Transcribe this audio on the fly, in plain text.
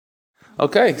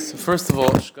Okay, so first of all,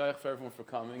 shkayach for everyone for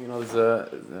coming. There's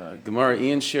a Gemara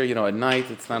Ian shir. At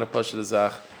night it's not a pasha de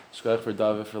zach. Shkayach for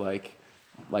David for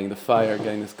lighting the fire,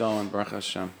 getting this going. Baruch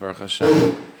Hashem, Baruch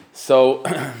Hashem. So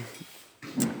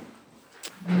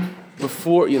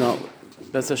before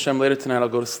B'ez Hashem later tonight I'll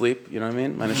go to sleep. You know what I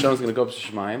mean? My neshama is going to go up to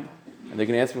Shemaim, and they're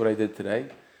going to ask me what I did today.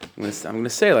 I'm going to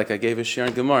say like I gave a shir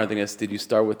in Gemara. They're going to ask, did you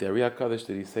start with the Ariya Kaddish?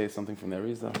 Did he say something from the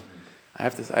Arizal? I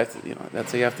have to,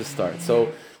 that's how you have to start.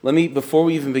 So before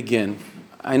we even begin,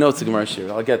 I know it's a Gemara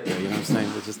shir, I'll get there, you know what I'm saying?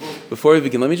 But just before we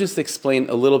begin, let me just explain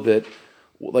a little bit,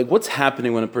 like what's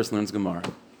happening when a person learns Gemara.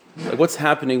 Like what's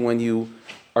happening when you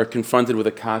are confronted with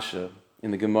a kasha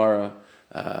in the Gemara,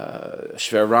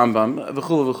 Shver Rambam,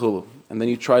 v'chulu v'chulu, and then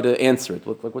you try to answer it.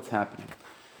 Like what's happening?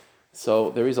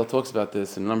 So the Arizal talks about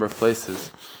this in a number of places.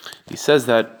 He says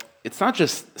that it's not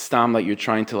just stam that you're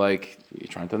trying to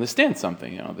understand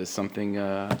something. There's something.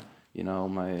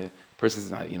 My person's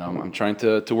not. I'm trying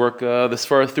to work this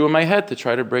far through in my head to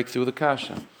try to break through the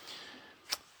kasha.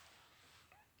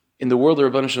 In the world the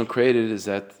Rebbeinu Shalom created is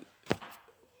that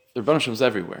the Rebbeinu Shalom is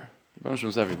everywhere. The Rebbeinu Shalom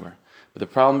is everywhere. But the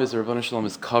problem is the Rebbeinu Shalom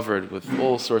is covered with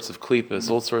all sorts of klipas,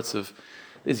 all sorts of.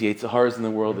 There's Yetzaharas in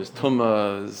the world. There's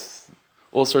tumas,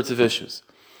 all sorts of issues.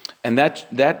 And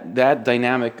that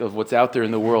dynamic of what's out there in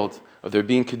the world, of there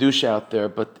being Kedusha out there,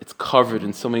 but it's covered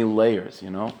in so many layers,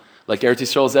 Like Eretz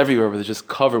Yisrael is everywhere, but it's just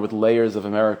covered with layers of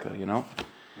America,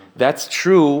 That's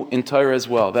true in Torah as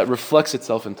well. That reflects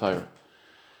itself in Torah.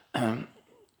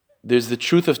 There's the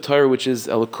truth of Torah, which is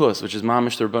Elokus, which is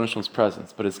Mamish, the Rebbeinu Shalom's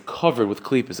presence, but it's covered with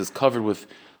klipas, it's covered with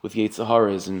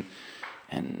Yetzaharas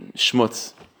and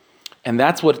Shmutz. And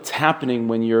that's what's happening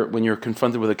when you're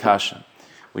confronted with a kasha.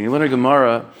 When you learn a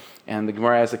Gemara, and the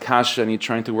Gemara has a kasha, and you're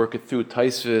trying to work it through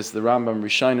Taisvis, the Rambam,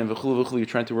 Rishonim, and v'chulu v'chulu, you're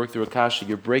trying to work through a kasha,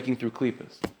 you're breaking through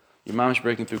klipas. Your mamish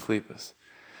breaking through klipas.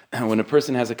 And when a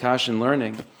person has a kasha in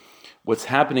learning, what's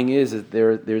happening is that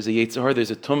there's a Yetzirah,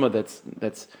 there's a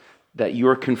tumah that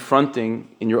you're confronting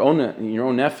in your own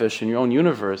nefesh, in your own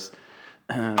universe,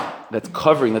 that's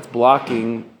covering, that's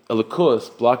blocking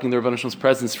elikus, blocking the Rebbeinu Shalom's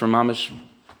presence from mamish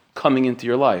coming into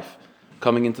your life,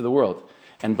 coming into the world.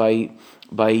 And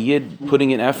by Yid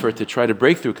putting in effort to try to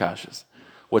break through kashas,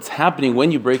 what's happening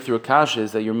when you break through a kasha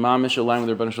is that your mamish allowing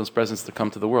the Rebbeinu Shalom's presence to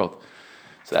come to the world.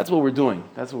 So that's what we're doing.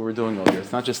 That's what we're doing over here.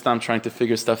 It's not just I'm trying to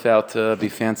figure stuff out to be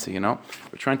fancy, We're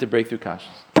trying to break through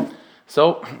kashas.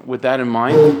 So with that in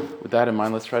mind,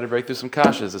 let's try to break through some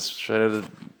kashas. Let's try to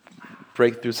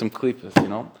break through some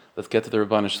klipas, Let's get to the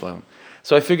Rebbeinu Shalom.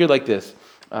 So I figured like this.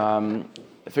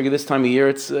 I figure this time of year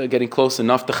it's getting close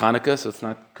enough to Hanukkah, so it's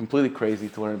not completely crazy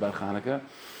to learn about Hanukkah.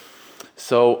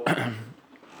 So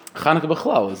Hanukkah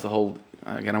B'chlal is the whole.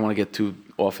 Again, I don't want to get too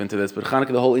off into this, but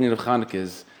Hanukkah, the whole inyan of Hanukkah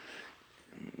is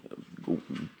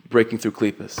breaking through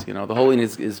klipas. The whole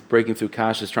inyan is breaking through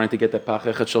kashas, trying to get that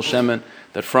pachechet shel shemen.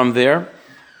 That from there,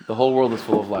 the whole world is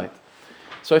full of light.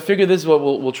 So I figure this is what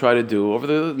we'll try to do over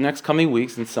the next coming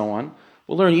weeks and so on.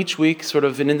 We'll learn each week sort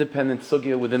of an independent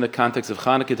sugya within the context of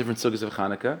Hanukkah, different sugyas of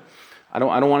Hanukkah. I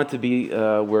don't want it to be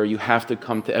where you have to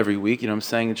come to every week. I'm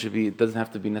saying it doesn't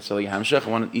have to be necessarily hamshech. I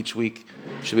want it each week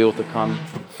should be able to come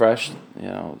fresh.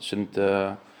 It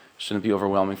shouldn't be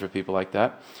overwhelming for people like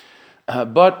that.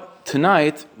 But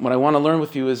tonight, what I want to learn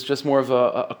with you is just more of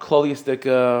a klolistic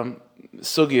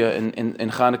sugya in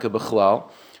Hanukkah b'chlal,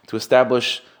 to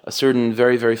establish a certain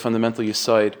very, very fundamental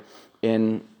yesod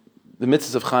in the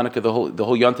mitzvahs of Hanukkah, the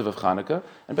whole yontiv of Hanukkah,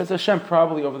 and B'ez Hashem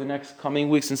probably over the next coming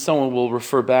weeks and so on will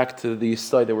refer back to the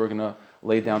side that we're going to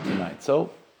lay down tonight.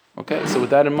 So with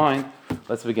that in mind,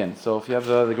 let's begin. So if you have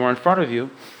the Gemara in front of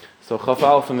you, so Chaf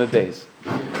Aleph and Mebeis.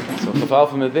 So Chaf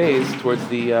Aleph and Mebeis towards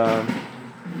the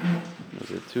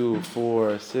 2,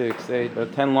 4, 6, 8,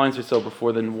 about 10 lines or so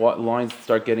before the lines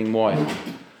start getting wide.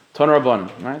 Tana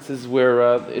Rabbanan, right? This is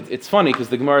where it's funny because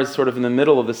the Gemara is sort of in the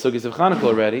middle of the sugyas of Hanukkah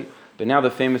already. But now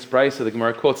the famous price of the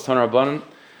Gemara quotes Tana Rabbanan.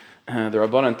 The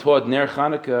Rabbanan taught Ner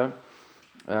Chanukah.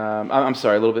 I'm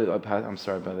sorry, a little bit. I'm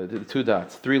sorry about the 2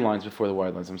 dots, 3 lines before the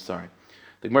wide lines. I'm sorry.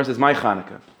 The Gemara says, "My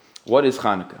Chanukah." What is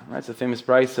Chanukah? Right, it's the famous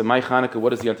price of My Chanukah.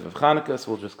 What is the yontiv of Chanukah?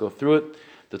 So we'll just go through it.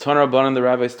 The Tana Rabbanan, the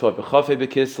rabbis taught B'chafei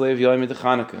B'Kislev Yom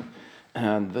Chanukah.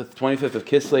 And the 25th of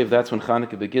Kislev, that's when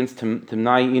Chanukah begins.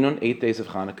 Timnai Inun, 8 days of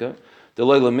Chanukah. The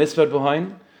Loyla Misvad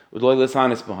behind, with Loyla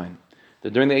Sanis behind.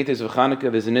 During the 8 days of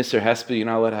Chanukah, there's an Isser Hesped. You're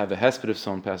not allowed to have a Hesped if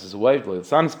someone passes away. You're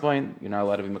not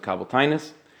allowed to be Makabel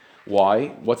Tainus. Why?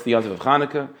 What's the yontiv of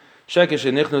Chanukah? Shekesh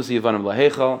Nichnus Yevanim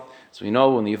Lahechal. So we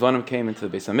know when the Yevanim came into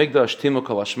the Beis Hamikdash, Timu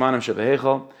Kol Hashmanim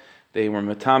Shebehechal, they were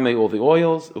metame all the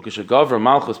oils. Ukeshagavra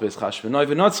Malchus Beis Chashvenoi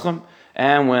V'Notzchem.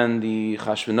 And when the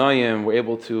Chashvenoim were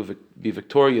able to be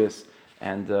victorious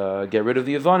and get rid of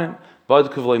the Yevanim.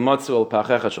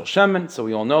 So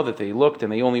we all know that they looked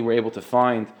and they only were able to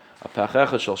find a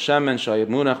pachechet shel shemen shayib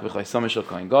munach b'chaysameh shel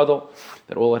kohen gadol.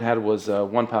 That all it had was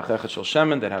one pachechet shel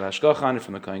shemen that had hashgacha on it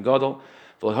from the kohen gadol.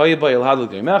 And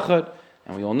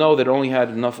we all know that it only had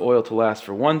enough oil to last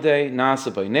for one day.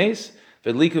 Nasa by nes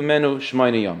v'liku menu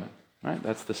shmayne yamin. Right,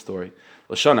 that's the story.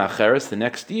 L'shana acheres, the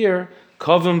next year,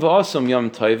 kavim v'asum yom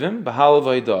tovim b'hal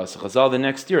v'ayda. So Chazal the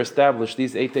next year established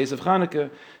these 8 days of Hanukkah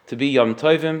to be yom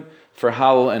tovim for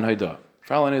Halal and Hayda.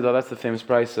 For Halal and Hayda, that's the famous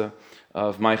brisa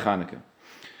of my Hanukkah.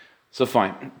 So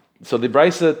fine. So the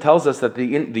brisa tells us that the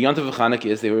Yontif of Hanukkah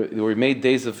is they were made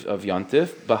days of Yontif,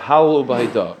 b'Halal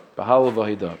u'b'Hayda. B'Halal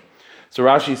u'b'Hayda. So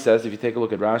Rashi says, if you take a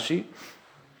look at Rashi,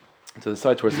 to the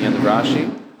side towards the end of Rashi,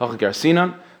 Hachak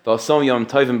Garsinan, v'asom yom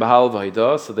tovim b'Halal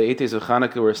v'Hayda. So the 8 days of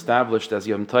Hanukkah were established as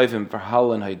yom tovim for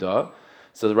Halal and Hayda.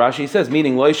 So the Rashi says,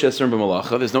 meaning loisha isr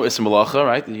b'malacha. There's no isr malacha,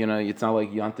 right? It's not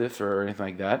like Yontif or anything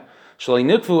like that. Shalei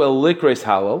nikvu el likreis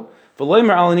halal,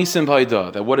 v'loimer al nisim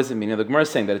b'hayda. That what does it mean? Now the Gemara is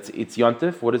saying that it's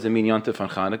Yontif. What does it mean Yontif on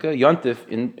Chanukah? Yontif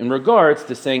in regards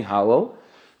to saying halal,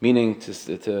 meaning to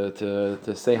say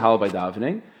halal by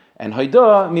davening, and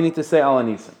hayda meaning to say al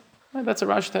nisim. Right? That's a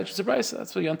Rashi touches a brisa.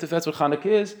 That's what Yontif. That's what Chanukah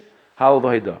is. Halal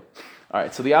b'hayda. All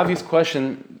right, so the obvious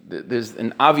question, there's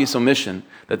an obvious omission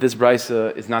that this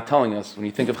brisa is not telling us. When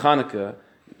you think of Hanukkah,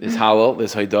 there's halal,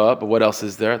 there's hayda, but what else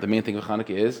is there? The main thing of Hanukkah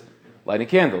is lighting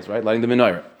candles, right? Lighting the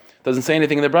menorah. It doesn't say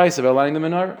anything in the brisa about lighting the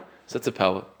menorah. So that's a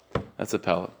pella. That's a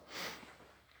pella.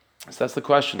 So that's the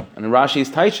question. And in Rashi is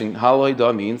teaching, halal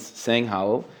hayda means saying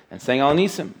halal and saying al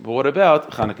nisim. But what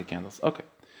about Hanukkah candles? Okay.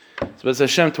 So as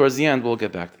Hashem, towards the end, we'll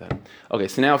get back to that. Okay,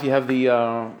 so now if you have the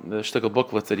shtickle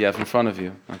booklets that you have in front of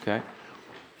you, okay?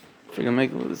 If you're going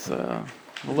to make this,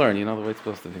 we'll learn, the way it's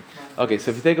supposed to be. Okay, so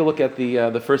if you take a look at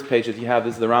the first page that you have,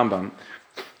 this is the Rambam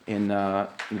in the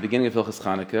beginning of Hilchos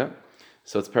Chanukah.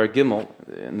 So it's Perek Gimel,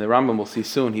 and the Rambam we'll see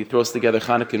soon. He throws together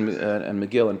Chanukah and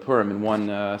Megillah and Purim in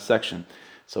one section.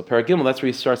 So Perek Gimel, that's where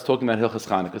he starts talking about Hilchos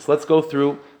Chanukah. So let's go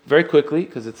through very quickly,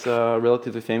 because it's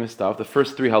relatively famous stuff. The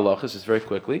first 3 halachas, just very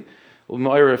quickly. We'll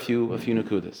moira a few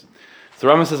nukudas. So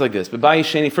Rambam says like this.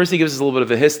 First he gives us a little bit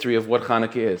of a history of what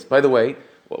Chanukah is. By the way,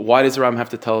 why does the Rambam have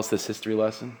to tell us this history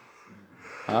lesson?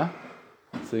 Huh?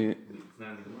 So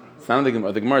it's not in the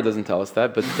Gemara. The Gemara doesn't tell us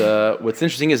that. But what's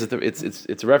interesting is that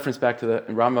it's a reference back to the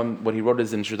Rambam. What he wrote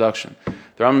is an introduction.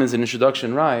 The Rambam in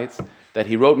introduction writes that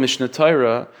he wrote Mishnah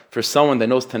Torah for someone that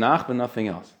knows Tanakh but nothing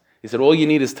else. He said, all you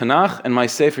need is Tanakh and my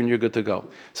Sefer and you're good to go.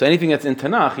 So anything that's in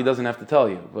Tanakh, he doesn't have to tell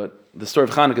you. But the story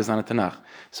of Chanukah is not a Tanakh.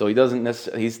 So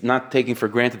he's not taking for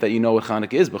granted that you know what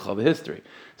Chanukah is, but the history.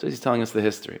 So he's telling us the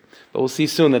history. But we'll see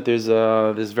soon that there's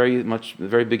very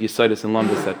big Yesodus and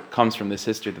Lumbus that comes from this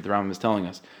history that the Rambam is telling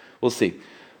us. We'll see.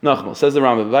 Nachmal, says the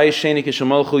Rambam,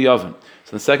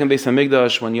 so the second Beis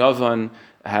HaMikdash, when Yavan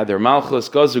had their Malchus,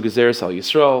 Gazu Gezeres al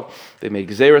Yisrael, they made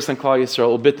Gezeres on Klal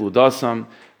Yisrael, Ubitlu Dasam,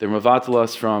 they mavatal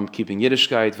us from keeping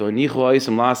Yiddishkeit,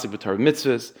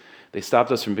 they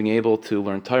stopped us from being able to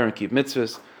learn Torah and keep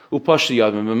mitzvahs.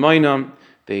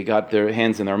 They got their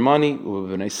hands in our money,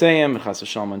 and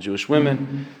on Jewish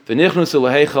women. And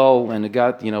it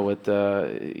got,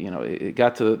 it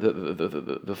got to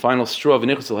the final straw of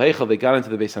V'nichus. They got into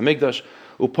the Beis Hamikdash.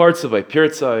 Upartza by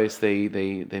Pirtzais,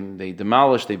 they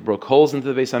demolished, they broke holes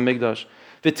into the Beis Hamikdash.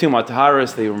 V'tum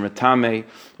Taharis, they were metame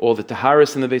all the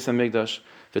Taharis in the Beis Hamikdash.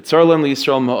 V'tzarlem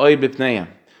liYisrael ma'oid b'pneiam.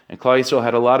 And Klal Yisrael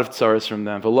had a lot of tzaras from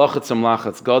them. V'lachatz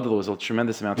lachatz gadol, there was a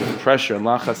tremendous amount of pressure and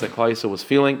lachas that Klal Yisrael was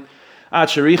feeling. Ad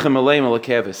sherichem aleim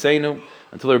alakev eseinu,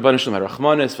 until the Rebbeinu Shalom had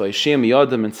rachmanis, v'yishim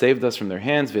yadam, and saved us from their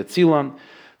hands, v'yatzilam,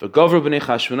 v'govru b'nei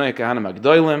Chashmonai kahanim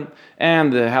agdoilim,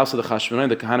 and the house of the Chashmonai,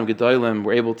 the kahanim gedoilim,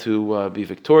 were able to be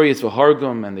victorious,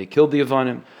 v'hargum, and they killed the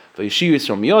Yavanim, v'yishiv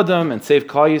Yisrael miyadam, and saved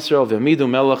Klal Yisrael, v'yamidu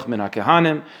melech min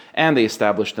ha'kahanim, and they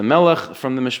established the melech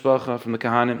from the mishpacha, from the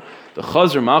kahanim, the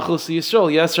chazr malchus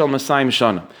Yisrael, Yisrael Masayim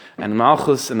Shana, and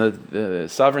malchus and the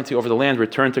sovereignty over the land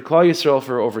returned to Klal Yisrael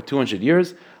for over 200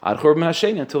 years, ad churban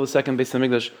hasheni, until the second Beis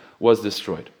Hamikdash was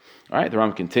destroyed. All right, the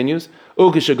Ram continues.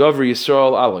 Ukishagavri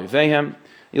Yisrael aloy vehem.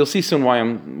 You'll see soon why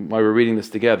we're reading this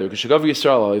together. Ukishagavri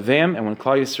Yisrael aloy vehem, and when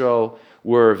Klal Yisrael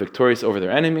were victorious over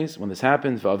their enemies, when this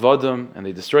happened, va'avadim, and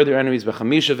they destroyed their enemies,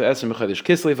 v'chamisha v'esem b'chodesh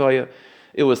Kislev haya.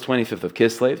 It was 25th of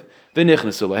Kislev.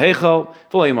 V'nichnesu laheichal,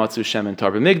 v'loyimatzu shemen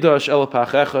tar b'migdash, elapach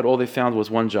echad. All they found was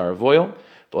one jar of oil.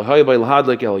 All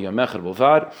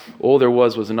there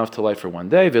was enough to light for one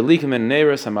day. And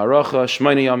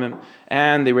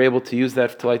they were able to use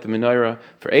that to light the menorah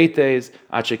for 8 days.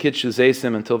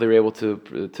 Until they were able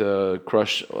to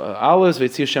crush olives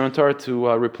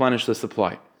to replenish the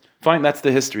supply. Fine, that's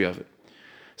the history of it.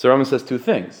 So Rambam says 2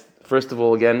 things. First of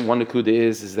all, again, one Nakuda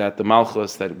is that the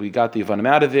Malchus, that we got the Yevanim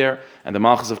out of there, and the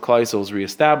Malchus of Klal Yisrael was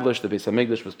reestablished, the Beis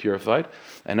HaMikdash was purified.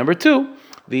 And number two,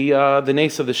 the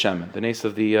nace of the Shemen, the nace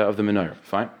of the menorah.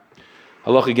 Fine?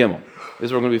 Halacha Gimel. This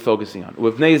is what we're going to be focusing on.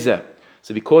 Uvnei Zeh.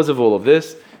 So because of all of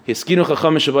this, Hiskinu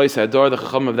Chacham Shabayis Hadar, the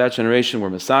Chacham of that generation were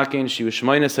Masakin, Shiva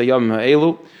Shmainas Hayam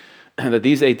Ha'elu, that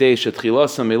these 8 days,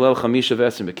 Shetchilasam Milel Chamisha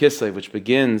Vesim Bekislev, which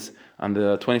begins on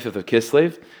the 25th of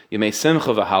Kislev, Yemei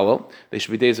Simcha v'Halal, they should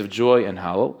be days of joy and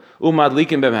Halal.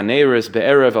 Umadlikim bem haneres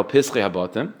be'erev al pischei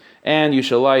habatim, and you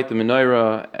shall light the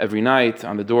menorah every night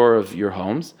on the door of your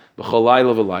homes. B'chol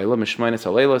laila v'laila, mishmainas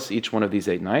haleilas, each one of these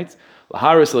 8 nights.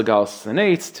 Laharis legal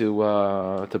sanates,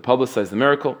 to publicize the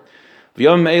miracle.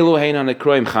 V'yom elu heinan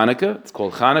nekroim Chanukah, it's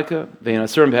called Chanukah. V'yin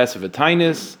asurim b'hesed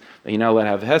v'tainis, and you're not allowed to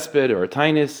have hesped or a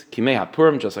tainis. Kimei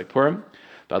hapurim, just like Purim.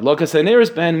 And lighting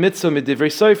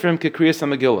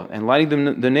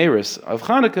the neiros of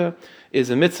Chanukah is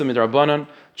a mitzvah midrabanan,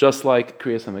 just like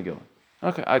Kriyas HaMegillah.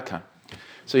 Okay, Adkan.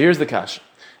 So here's the kash.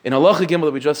 In Halacha Gimel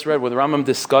that we just read, where the Rambam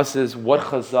discusses what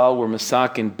Chazal were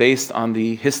masakin based on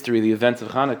the history, the events of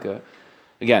Chanukah,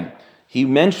 again, he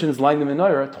mentions lighting the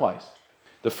menorah twice.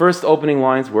 The first opening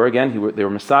lines were, again, they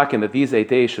were masakin that these 8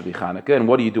 days should be Chanukah, and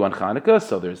what do you do on Chanukah?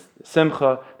 So there's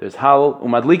Simcha, there's Halal,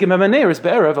 Umadlikim Evaneris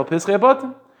Be'erev al Pischei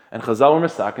Habatim. And Chazal were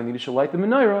masakin that you should light the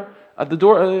menorah at the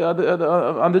door,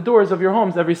 on the doors of your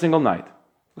homes every single night.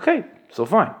 Okay, so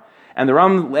fine. And the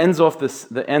Ram ends off the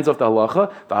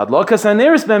halacha.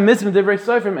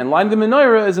 And lighting the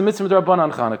menorah is a mitzvah d'Rabbanan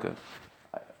on Chanukah.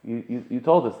 You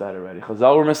told us that already.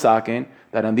 Chazal were masakin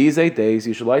that on these 8 days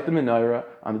you should light the menorah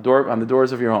on the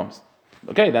doors of your homes.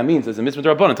 Okay, that means there's a mitzvah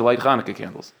d'Rabbanan to light Chanukah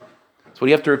candles. So what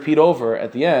you have to repeat over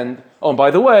at the end. Oh, and by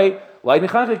the way, lighting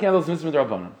Chanukah candles is mitzvah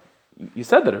d'Rabbanan. You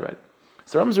said that already.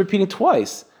 So Rambam is repeating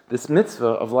twice this mitzvah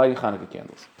of lighting Chanukah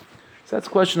candles. So that's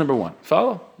question number 1.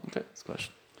 Follow? Okay, that's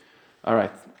question. All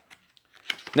right.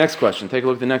 Next question. Take a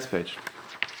look at the next page.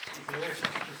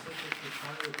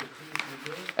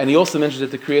 And he also mentions it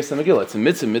to Kriyas HaMegillah. It's a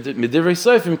mitzvah, midivrei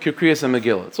soifim Kriyas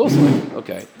HaMegillah. It's also like,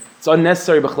 okay. It's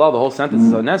unnecessary, b'chlal, the whole sentence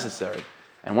is unnecessary.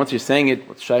 And once you're saying it,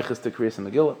 what's shaykhis to Kriyas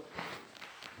HaMegillah?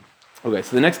 Okay,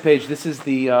 so the next page, this is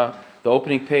the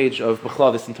opening page of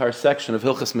B'chlal, this entire section of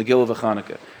Hilchas Megillah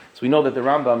v'Chanukah. So we know that the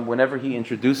Rambam, whenever he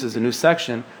introduces a new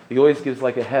section, he always gives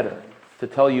like a header to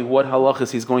tell you what halachas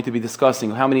he's going to be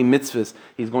discussing, how many mitzvahs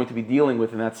he's going to be dealing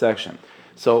with in that section.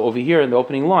 So over here in the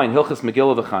opening line, Hilchas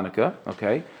Megillah v'Chanukah,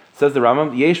 okay, says the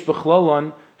Rambam, Yesh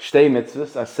b'chlalon shtei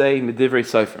mitzvahs asay midivrei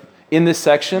seifrim. In this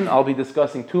section, I'll be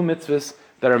discussing 2 mitzvahs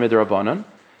that are midrabanan.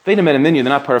 They're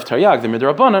not part of Taryag, they're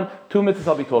midrabanan. 2 mitzvahs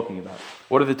I'll be talking about.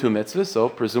 What are the 2 mitzvahs? So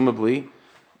presumably,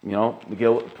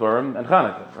 Megillah, Purim, and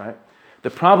Chanukah, right?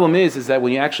 The problem is that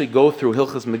when you actually go through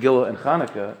Hilchas Megillah and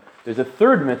Chanukah, there's a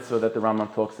 3rd mitzvah that the Rambam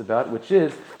talks about, which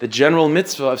is the general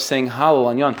mitzvah of saying Halal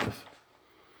on Yontif.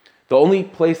 The only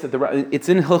place that it's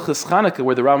in Hilchas Chanukah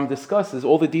where the Rambam discusses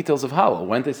all the details of Halal,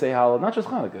 when to say Halal, not just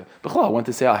Chanukah, B'chlal, when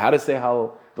to say Halal, how to say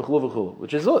Halal,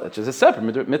 which is a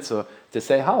separate mitzvah to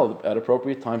say Halal at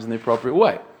appropriate times in the appropriate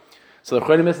way. So the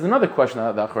Achronim asks another question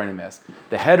that the Achronim asks.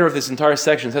 The header of this entire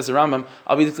section says the Rambam,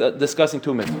 I'll be discussing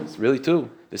 2 mitzvahs. Really 2?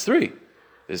 There's 3.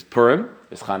 There's Purim,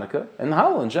 there's Chanukah, and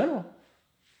Halal in general.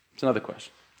 It's another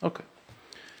question. Okay,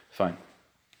 fine.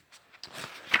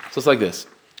 So it's like this.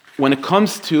 When it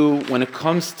comes to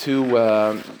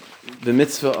the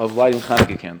mitzvah of lighting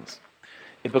Chanukah candles,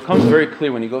 it becomes very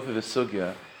clear when you go through the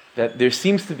sugya that there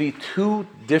seems to be 2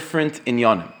 different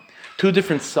inyanim. 2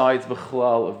 different sides,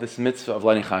 b'chlal, of this mitzvah of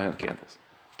lighting Chanukah candles.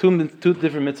 2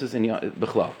 different mitzvahs in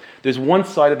b'chlal. There's one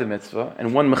side of the mitzvah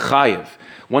and one mechayev,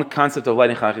 one concept of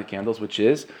lighting Chanukah candles, which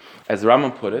is, as the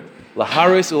Rambam put it,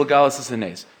 laharis ulgalas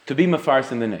hanes, to be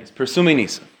mafars in the nes, pursuming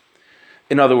nisa.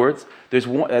 In other words, there's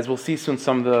one, as we'll see soon,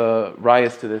 some of the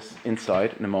rayas to this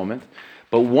inside in a moment.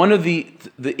 But one of the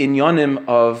inyanim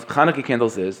of Chanukah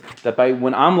candles is that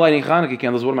when I'm lighting Chanukah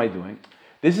candles, what am I doing?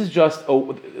 This is just,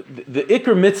 the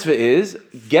Iker mitzvah is,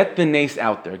 get the nace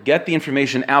out there, get the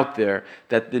information out there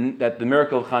that the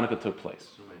miracle of Chanukah took place.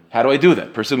 How do I do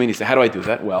that? Pursue Nisa. How do I do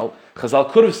that? Well,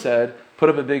 Chazal could have said, put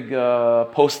up a big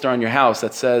poster on your house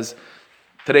that says,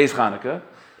 today's Chanukah.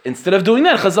 Instead of doing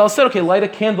that, Chazal said, okay, light a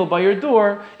candle by your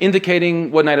door, indicating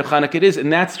what night of Chanukah it is,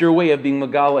 and that's your way of being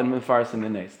Magal and Mefaris in the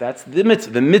Nes. That's the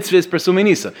mitzvah. The mitzvah is Persumei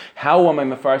Nisa. How am I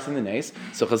Mefaris in the Nes?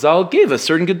 So Chazal gave a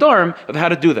certain Gedarm of how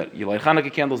to do that. You light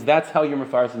Chanukah candles, that's how you're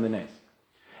Mefaris in the Nes.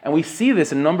 And we see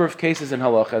this in a number of cases in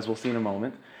Halacha, as we'll see in a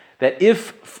moment, that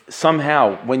if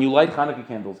somehow, when you light Chanukah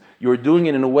candles, you are doing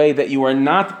it in a way that you are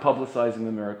not publicizing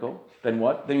the miracle, then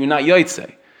what? Then you're not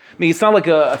Yotzei. I mean, it's not like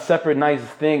a separate nice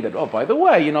thing that, oh, by the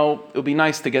way, it would be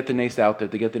nice to get the nace out there,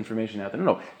 to get the information out there.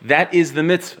 No, that is the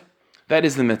mitzvah. That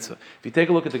is the mitzvah. If you take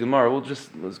a look at the Gemara,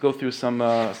 let's go through some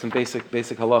basic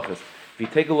halachas. If you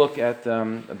take a look at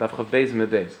Daf Chav Beis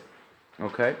Mebeis,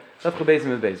 okay? Daf Chav Beis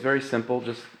Mebeis, very simple.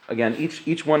 Just, again,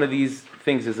 each one of these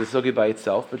things is a sugi by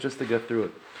itself, but just to get through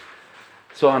it.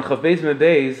 So on Chav Beis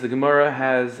Mebeis, the Gemara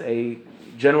has a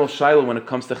general shiloh when it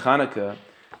comes to Chanukah,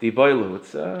 the Iboilu.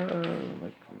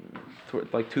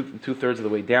 It's like two-thirds of the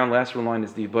way down. Last line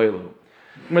is the Iboilu.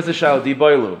 Where's the shiloh? The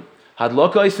Iboilu.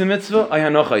 Hadloka Isa Mitzvah,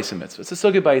 Ayanocha Isa Mitzvah. It's a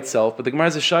sugi by itself, but the Gemara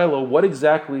has a shiloh. What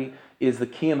exactly is the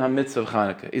Kiyam HaMitzvah of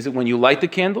Chanukah? Is it when you light the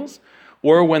candles,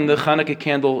 or when the Chanukah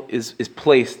candle is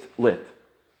placed lit?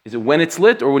 Is it when it's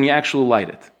lit, or when you actually light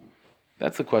it?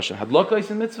 That's the question. Hadloka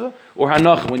Isa Mitzvah, or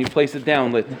Hanocha, when you place it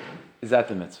down lit? Is that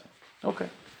the mitzvah? Okay.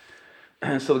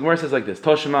 So the Gemara says like this,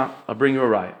 Toshima, I'll bring you a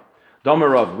riot. Dama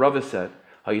Rav said,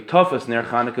 let's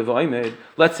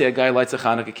say a guy lights a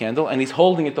Chanukah candle and he's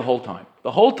holding it the whole time.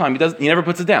 The whole time he never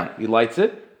puts it down. He lights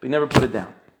it, but he never put it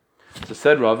down. So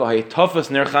said Rav,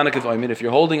 if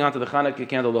you're holding onto the Chanukah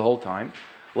candle the whole time,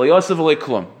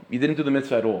 you didn't do the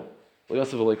mitzvah at all.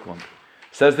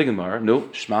 Says the Gemara, no,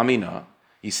 shmamina.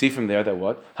 You see from there that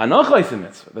what?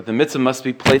 That the mitzvah must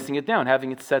be placing it down,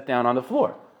 having it set down on the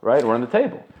floor, right, or on the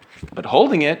table. But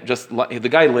holding it, the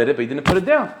guy lit it, but he didn't put it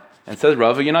down. And says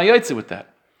Rava, you're not yaitze with that.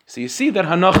 So you see that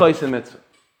hanacha is a mitzvah.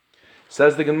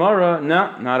 Says the Gemara,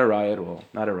 not a raya at all.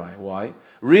 Not a raya. Why?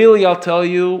 Really, I'll tell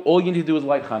you, all you need to do is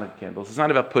light Hanukkah candles. It's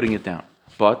not about putting it down.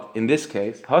 But in this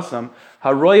case, hasam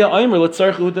haroya aimer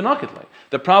letzarchu denakit.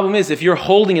 The problem is, if you're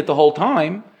holding it the whole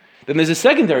time, then there's a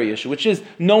secondary issue, which is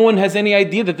no one has any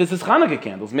idea that this is Hanukkah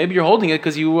candles. Maybe you're holding it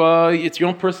because it's your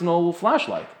own personal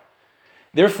flashlight.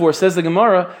 Therefore, says the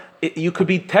Gemara, you could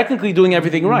be technically doing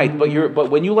everything right, but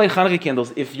when you light Hanukkah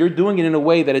candles, if you're doing it in a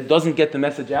way that it doesn't get the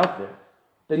message out there,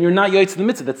 then you're not yaitz the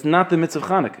mitzvah. That's not the mitzvah of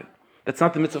Hanukkah. That's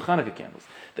not the mitzvah of Hanukkah candles.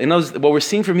 What we're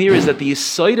seeing from here is that the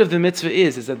side of the mitzvah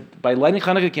is that by lighting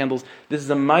Hanukkah candles, this is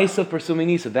a ma'isa pursuing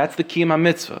nisa. That's the kiyam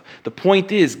mitzvah. The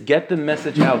point is, get the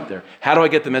message out there. How do I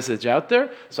get the message out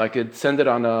there? So I could send it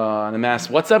on a mass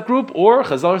WhatsApp group, or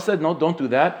Chazal said, no, don't do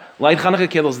that. Light Hanukkah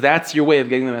candles, that's your way of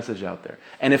getting the message out there.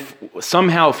 And if you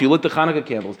lit the Hanukkah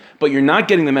candles, but you're not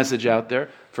getting the message out there,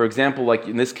 for example, like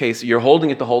in this case, you're holding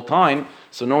it the whole time,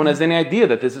 so no one has any idea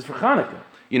that this is for Hanukkah,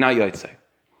 you're not yaitze.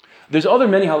 There's other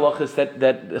many halachas that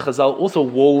Chazal also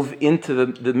wove into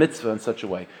the mitzvah in such a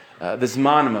way. The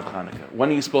zmanim of Hanukkah. When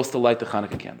are you supposed to light the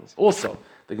Hanukkah candles? Also,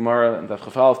 the Gemara and the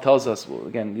Chafal tells us, well,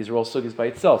 again, these are all sugis by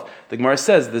itself. The Gemara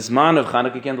says the zman of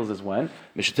Hanukkah candles is when?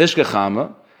 Mishatishka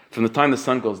chama, from the time the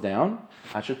sun goes down,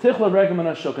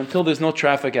 until there's no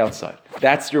traffic outside.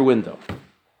 That's your window.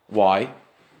 Why?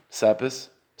 Sapis,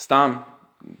 stam,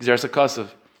 gzeres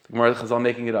hakasav. Gemara Chazal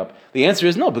making it up. The answer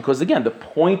is no, because again, the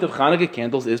point of Hanukkah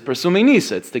candles is pursuing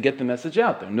nisa. It's to get the message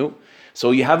out there. No,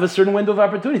 so you have a certain window of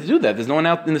opportunity to do that. There's no one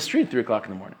out in the street at 3 o'clock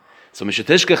in the morning. So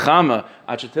mishatishka chama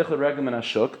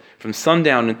ashuk, from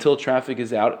sundown until traffic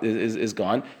is out is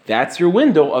gone. That's your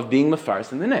window of being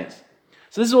mefaris in the nays.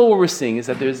 So this is all what we're seeing is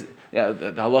that there's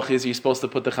the halach is you're supposed to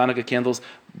put the Hanukkah candles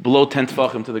below 10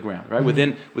 tefachim to the ground, right?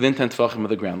 Within 10 tefachim of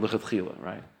the ground, lichatchila,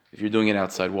 right? If you're doing it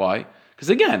outside, why? Because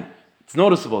again, it's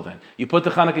noticeable then. You put the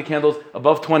Hanukkah candles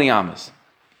above 20 amas.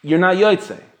 You're not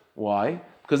yaitze. Why?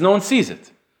 Because no one sees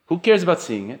it. Who cares about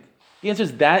seeing it? The answer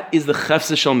is that is the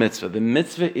chefsa shel mitzvah. The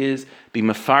mitzvah is be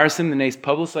mefarsim the nace,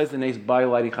 publicize the nace by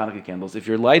lighting Hanukkah candles. If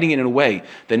you're lighting it in a way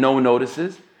that no one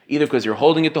notices, either because you're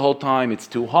holding it the whole time, it's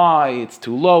too high, it's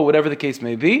too low, whatever the case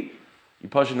may be, you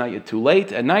push it not yet too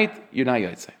late, at night, you're not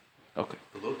yaitze. Okay.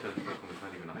 Below 10 tefachim is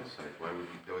not even eyesight. Why would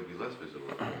that would be less visible?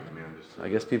 I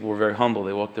guess people were very humble.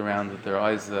 They walked around with their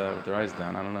eyes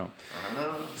down. I don't know.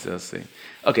 So let's see.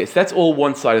 Okay, so that's all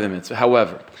one side of the mitzvah.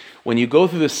 However, when you go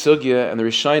through the sugya and the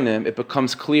Rishonim, it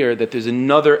becomes clear that there's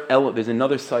another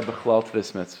side b'chlal to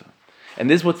this mitzvah. And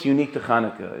this is what's unique to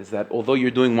Hanukkah, is that although you're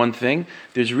doing one thing,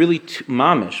 there's really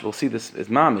mamish, we'll see this as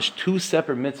mamish, two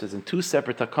separate mitzvahs and two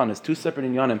separate takanas, two separate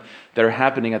inyanim that are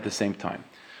happening at the same time.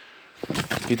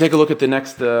 If you take a look at the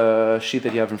next sheet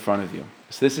that you have in front of you.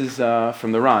 So this is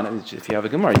from the Ran. If you have a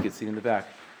Gemara, you can see it in the back.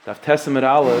 Daf Tesamid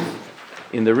Aleph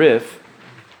in the Rif.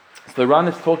 So the Ran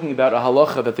is talking about a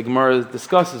halacha that the Gemara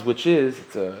discusses, which is,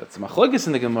 it's a machlokes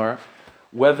in the Gemara,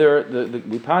 whether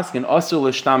we pass in asur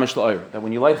l'shtamish l'oyer, that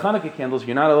when you light Hanukkah candles,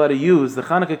 you're not allowed to use the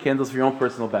Hanukkah candles for your own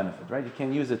personal benefit, right? You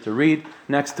can't use it to read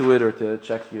next to it or to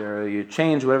check your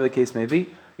change, whatever the case may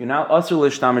be. You're not asur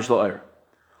l'shtamish l'oyer.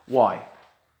 Why?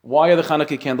 Why are the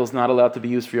Hanukkah candles not allowed to be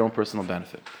used for your own personal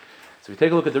benefit? So we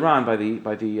take a look at the Ran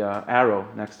by the arrow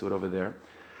next to it over there.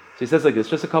 he says like this,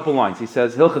 just a couple lines. He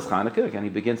says, Hilchas Chanukah, again, he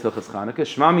begins Hilchas Chanukah,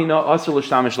 Shema mina asur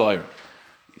l'shtamish l'oyer.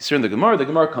 You're in the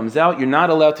Gemara comes out, you're not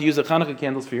allowed to use the Chanukah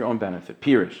candles for your own benefit,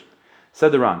 Pirish.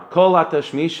 Said the Ran, Kol ata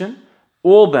shmishin,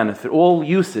 all benefit, all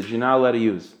usage, you're not allowed to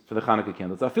use for the Chanukah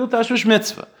candles. Afil tashvish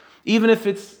mitzvah. Even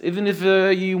if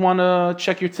you want to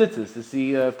check your tzitzis to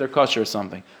see if they're kosher or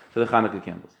something for the Chanukah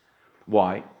candles.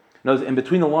 Why? Notice, in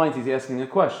between the lines, he's asking a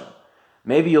question.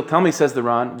 Maybe you'll tell me, says the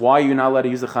Ran, why you're not allowed to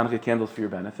use the Chanukah candles for your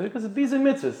benefit? Because it's these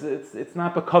mitzvahs. It's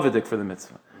not b'kovedik for the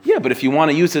mitzvah. Yeah, but if you want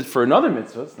to use it for another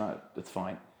mitzvah, it's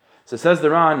fine. So says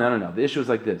the Ran, no. The issue is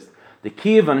like this. The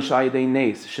kiv an shayidei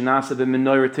nes shenasa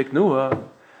b'menorah tiknua.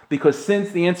 Because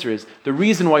since the answer is, the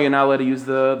reason why you're not allowed to use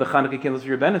the Chanukah candles for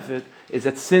your benefit is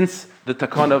that since the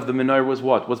takana of the menorah was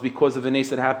what? Was because of the nes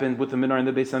that happened with the menorah in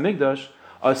the Beis HaMikdash,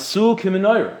 asul ki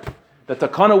menorah. The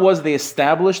takana was they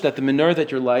established that the menorah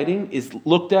that you're lighting is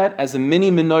looked at as a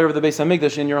mini menorah of the Beis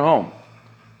HaMikdash in your home.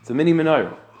 It's a mini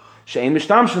menorah. She'ein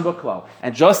mishtamshin b'klal.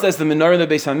 And just as the menorah in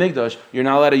the Beis HaMikdash you're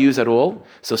not allowed to use at all,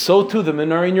 so too the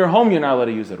menorah in your home you're not allowed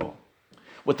to use at all.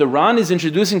 What the Ran is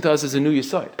introducing to us is a new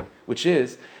yesod, which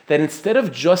is that instead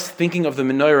of just thinking of the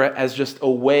menorah as just a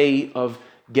way of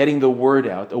getting the word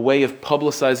out, a way of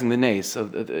publicizing the nes,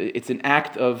 it's an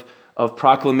act of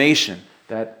proclamation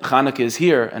that Chanukah is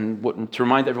here, and to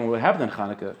remind everyone what happened on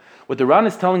Chanukah, what the Ran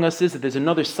is telling us is that there's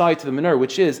another side to the menorah,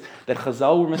 which is that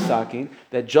Chazal were masakin,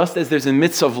 that just as there's a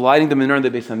mitzvah of lighting the menorah in the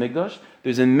Beis HaMikdash,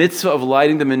 there's a mitzvah of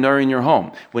lighting the menorah in your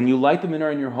home. When you light the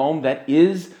menorah in your home, that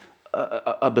is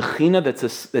a bechina,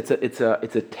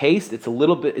 it's a taste,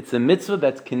 it's a mitzvah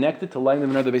that's connected to lighting the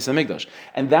menorah of the Beis HaMikdash,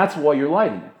 and that's why you're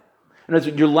lighting it. In other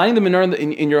words, you're lighting the menorah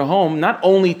in your home not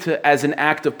only as an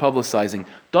act of publicizing.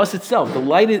 Thus itself, the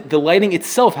lighting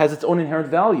itself has its own inherent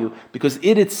value because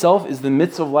it itself is the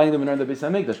mitzvah of lighting the menorah in the Beis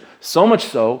HaMikdash. So much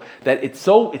so that it's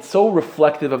so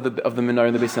reflective of the menorah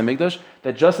in the Beis HaMikdash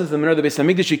that just as the menorah of the Beis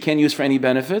HaMikdash you can't use for any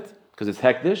benefit because it's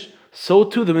hektish, so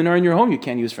too the menorah in your home you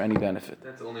can't use for any benefit.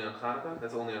 That's only on Chanukah?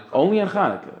 That's only on Chanukah? Only on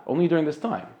Chanukah. Only during this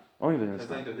time. Only during this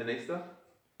time. Has nothing to do with the stuff?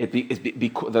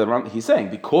 He's saying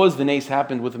because the nes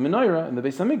happened with the menorah in the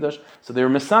Beis HaMikdash, so they were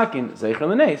masakin zeicher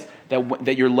lenes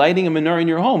that you're lighting a menorah in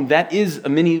your home. That is a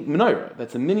mini menorah.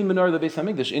 That's a mini menorah of the Beis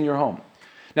HaMikdash in your home.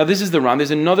 Now this is the Ran.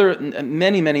 There's another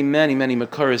many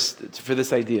makaris for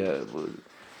this idea. We'll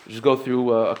just go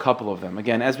through a couple of them.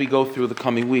 Again, as we go through the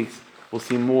coming weeks, we'll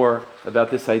see more about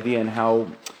this idea and how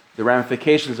the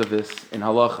ramifications of this in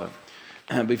halacha.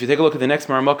 But if you take a look at the next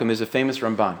Maramakim, there's a famous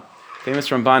Ramban in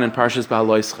Parshas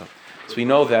Beha'aloischa. So we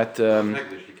know that You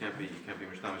can't be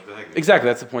mishtamish b'hegdish. Exactly,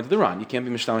 that's the point of the Ran. You can't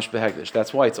be mishtamish b'hegdish.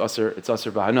 That's why it's aser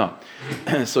b'hana.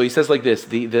 So he says like this.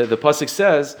 The pasuk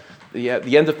says the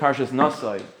end of Parshas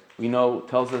Nasai. We know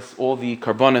tells us all the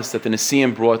karbonos that the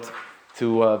Nesiim brought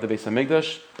to the Beis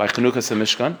HaMikdash by Chanukas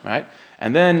HaMishkan, right?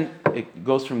 And then it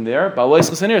goes from there.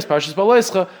 Ba'aloischa Saneres, Parshas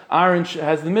Ba'aloischa, Aaron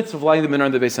has the mitzvah of lighting the menorah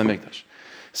in the Beis HaMikdash.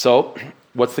 So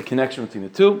what's the connection between the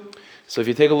two? So if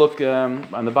you take a look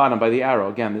on the bottom by the arrow,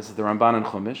 again, this is the Ramban and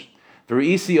Chumash. So the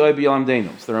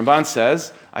Ramban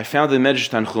says, I found in Medrash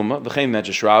Tanchuma, v'chein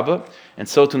Medrash Rabbah, and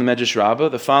so to the Medrash Rabbah,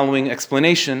 the following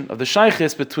explanation of the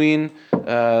shaychus between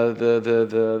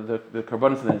the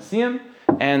karbanos of the Nesiim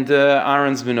and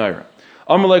Aaron's menorah.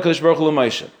 Amar Kodesh Baruch Hu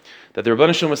Moshe, that the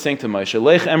Rebbeinu Shalom was saying to Moshe,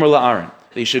 Lech Emer LaAaron,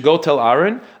 that he should go tell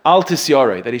Aaron, Al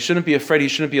Tisyarei, that he shouldn't be afraid, he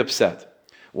shouldn't be upset.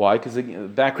 Why? Because the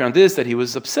background is that he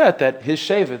was upset that his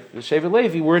Shevet, the Shevet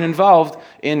Levi, weren't involved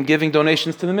in giving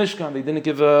donations to the Mishkan. They didn't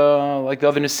give like the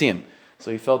other Nesiim.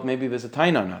 So he felt maybe there's a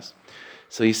tain on us.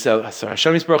 So he said,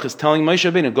 Hashem Yisbarach is telling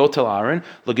Moshe Rabbeinu, go tell Aaron,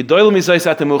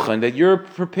 that you're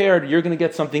prepared, you're going to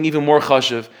get something even more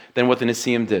chashiv than what the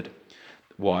Nesiim did.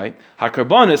 Why?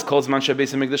 HaKarbanis calls Man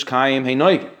Beis HaMikdash Kayim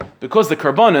Heinoig. Because the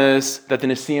Karbanis that the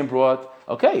Nesiim brought,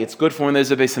 okay, it's good for when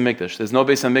there's a Beis HaMikdash. There's no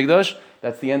Beis HaMikdash,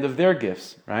 that's the end of their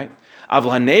gifts, right?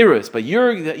 Avla Neiris, but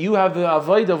you have the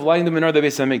avoid of lighting the menorah of the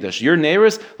Beis HaMikdash. Your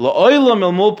Neiris, La'olam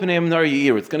el mul pnei menorah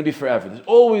yir. It's going to be forever. There's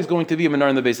always going to be a menorah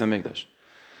in the Beis HaMikdash.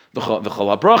 And so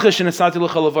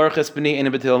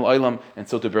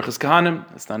to Berachas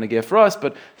Kahanim, it's not a gift for us,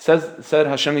 but said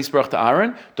Hashem Yisbarach to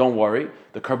Aaron, don't worry,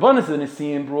 the karbanos that the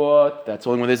Nesiim brought, that's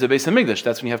only when there's a Beis HaMikdash,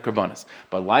 that's when you have karbanos.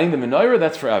 But lighting the menorah,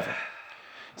 that's forever.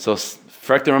 So,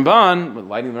 Frek the Ramban,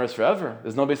 lighting the menorah is forever.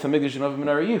 There's no Beis HaMikdash, you don't have a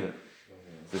menorah either.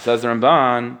 So it says the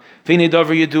Ramban, Fini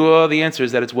Dover Yedua, the answer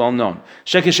is that it's well known.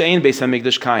 Shekish Ein Beis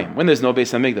HaMikdash Kaim, when there's no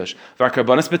Beis HaMikdash. Var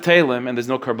Karbanis B'Teilim, and there's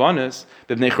no Karbanis,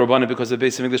 B'Bnei Chorbanim, because the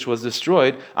Beis HaMikdash was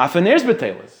destroyed, Afaner's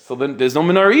B'Teilis. So then there's no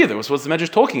menorah either. What's the Medrash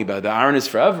talking about? The Aaron is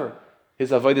forever.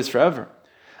 His Avoid is forever.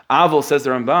 Avol, says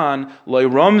the Ramban, Loi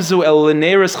Ramzu El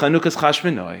Leneris Chanukas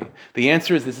Chashminoi. The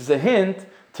answer is this is a hint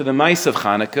to the mice of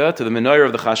Hanukkah, to the menorah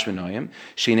of the Chashmonaim,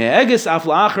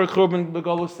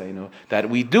 that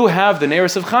we do have the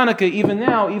Neris of Hanukkah even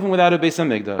now, even without a Beis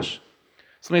HaMikdash.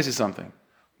 So let me say something.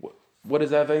 What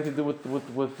does that have anything to do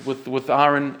with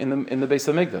Aaron in the Beis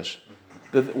HaMikdash?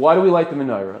 Why do we light the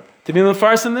menorah? To be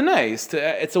mefarsim in the nace.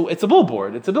 It's a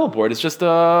billboard. It's a billboard. It's just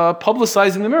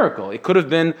publicizing the miracle. It could have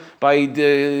been by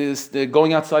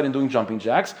going outside and doing jumping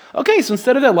jacks. Okay, so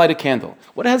instead of that, light a candle.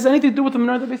 What has anything to do with the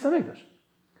menorah of the Beis HaMikdash?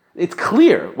 It's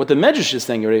clear what the Medrash is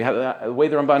saying already. The way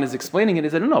the Ramban is explaining it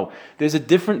is that no, there's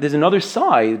another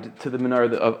side to the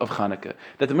menorah of Hanukkah.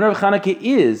 That the menorah of Hanukkah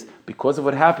is, because of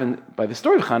what happened by the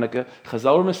story of Hanukkah,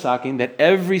 Chazal were masaking that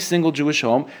every single Jewish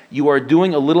home, you are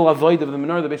doing a little avoid of the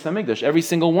menorah of the Beis HaMikdash. Every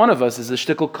single one of us is a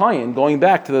shtickle kayin going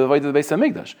back to the avoid of the Beis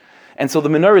HaMikdash. And so the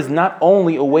menorah is not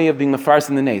only a way of being mefars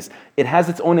in the nace; it has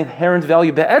its own inherent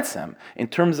value be'etzem in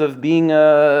terms of being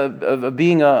a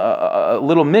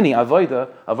little mini avodah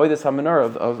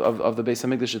hamenorah of the Beis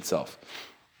HaMikdash itself.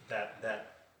 That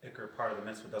ikar part of the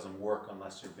mitzvah doesn't work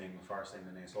unless you're being mefars in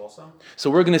the nace also. So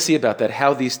we're going to see about that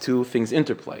how these two things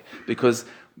interplay, because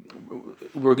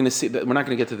we're going to see that we're not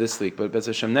going to get to this week, but Bez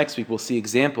Hashem next week we'll see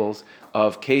examples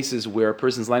of cases where a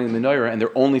person's lighting the menorah and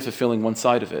they're only fulfilling one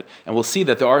side of it, and we'll see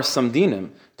that there are some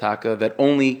dinim taka that are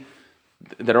only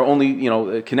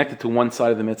connected to one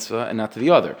side of the mitzvah and not to the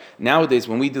other. Nowadays,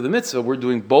 when we do the mitzvah, we're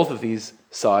doing both of these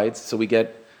sides, so we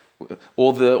get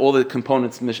all the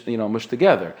components mushed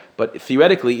together. But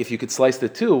theoretically, if you could slice the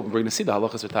two, we're going to see the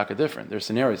halachas are taka different. There are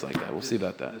scenarios like that. We'll see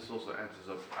about that. This also answers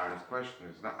up Aaron's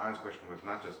question. Aaron's question was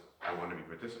not just I want to be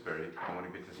participatory. I want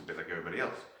to participate like everybody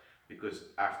else, because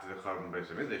after the Churban Beis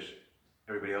HaMikdash,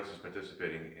 everybody else is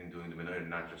participating in doing the menorah,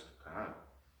 not just Kahan.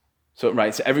 So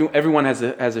right, so everyone has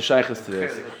a shaykhus to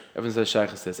this. Everyone has a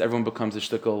shaykhus to this. Everyone becomes a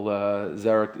shtickle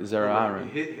zera Aaron.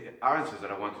 Aaron says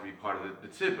that I want to be part of the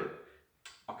tzibur.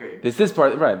 Okay. This is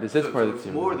part, right? This is part so of it's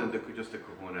the more than just the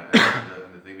kahuna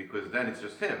and the thing, because then it's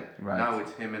just him. Right. Now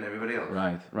it's him and everybody else.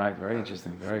 Right. Very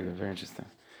interesting. Very good. Very interesting.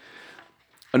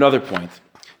 Another point.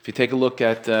 If you take a look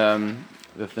at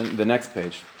the next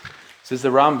page, this is the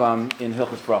Rambam in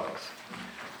Hilchos Brachos.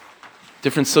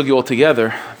 Different sugi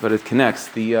altogether, but it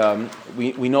connects.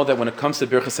 We know that when it comes to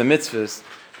Birchas HaMitzvahs,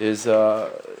 there's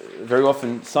very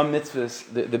often some mitzvahs.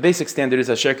 The basic standard is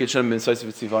Asher Kitchem Ben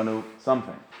Soisiv Tzivanu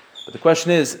something. But the question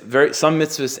is, some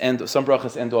mitzvahs and some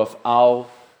brachas end off al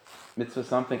mitzvah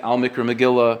something, al mikra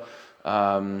megillah,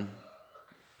 al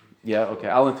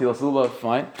netilas lulav,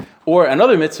 fine. Or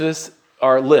another mitzvahs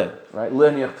are li, right? Li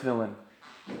niach tefillin,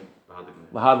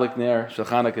 lahadlik ner, shel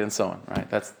Chanukah, and so on, right?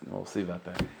 We'll see about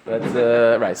that.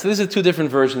 That's right. So these are two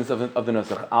different versions of the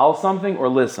nusach: al something or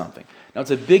li something. Now it's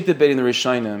a big debate in the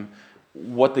Rishonim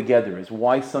what the gather is.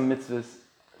 Why some mitzvahs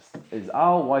is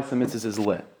al, why some mitzvahs is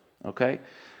li. Okay.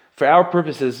 For our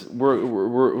purposes,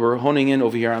 we're honing in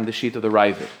over here on the sheet of the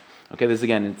Ravid. Okay, this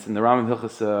again, it's in the Rambam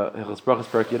Hilchos Brachos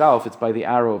Perek Yud Aleph. It's by the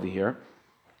arrow over here.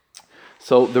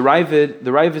 So the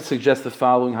Ravid suggests the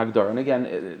following Hagdara, and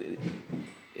again,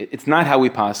 it's not how we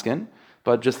paskin,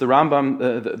 but just the Rambam,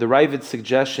 the Ravid's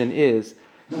suggestion is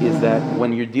that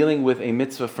when you're dealing with a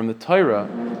mitzvah from the Torah,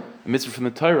 then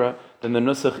the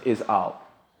nusach is al.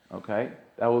 Okay,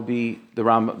 that will be the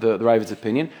Ravid's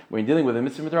opinion. When you're dealing with a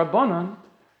mitzvah midrabanan,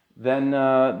 then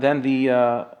the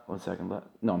 1 second.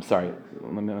 No, I'm sorry.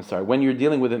 When you're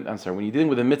dealing with a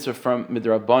mitzvah from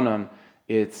midrabanan,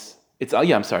 it's al.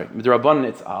 Yeah, I'm sorry. Midrabanan,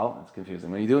 it's al. It's confusing.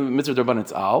 When you're doing mitzvah midrabanan,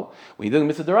 it's al. When you're doing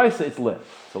mitzvah deraisa, it's li.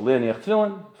 So li niach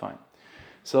tefillin, fine.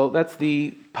 So that's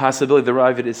the possibility the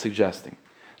Ravid is suggesting.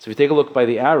 So if you take a look by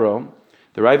the arrow,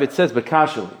 the Ravid says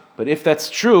bekashali. But if that's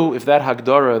true, if that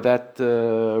hagdara, that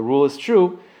rule is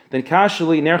true, then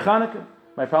kashali ner Chanukah.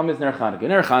 My problem is Ner Chanukah.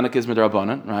 Ner Chanukah is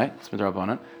midrabanan, right? It's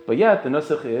midrabanan. But yet the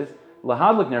nusach is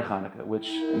lahadlik Ner Chanukah, which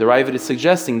the Ravid is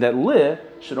suggesting that li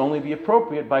should only be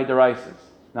appropriate by deraises,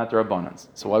 not derabbanans.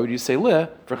 So why would you say li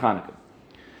for Chanukah?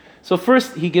 So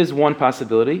first he gives one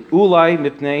possibility. Ulai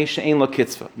mipnei she'ein lo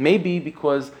kitzvah. Maybe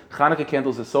because Chanukah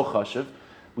candles is so chashiv,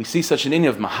 we see such an inyan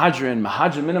of mahadrin,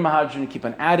 mina mahadrin, keep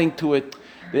on adding to it.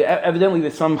 Evidently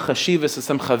there's some chashivas or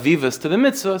some chavivas to the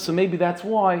mitzvah, so maybe that's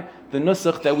why the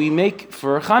nusach that we make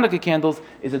for Chanukah candles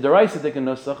is a deraisadik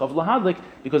nusach of lahadlik,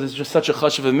 because it's just such a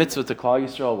chash of a mitzvah to Klal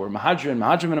Yisrael, where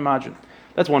mahadrin.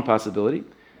 That's one possibility.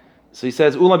 So he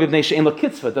says, Ula b'bnei she'en lo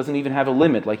kitzvah, doesn't even have a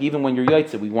limit. Like even when you're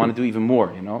yaitzer, we want to do even more,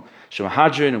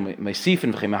 Shemahadrin and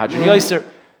meisifin v'chem mahadrin yaitzer.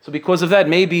 So because of that,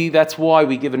 maybe that's why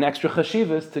we give an extra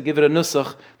chashivas to give it a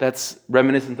nusach that's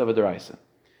reminiscent of a deraisa.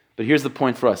 But here's the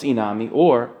point for us, inami,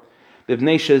 or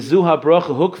b'bnei she'zuha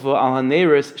bracha hukva al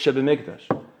haneris shebemikdash.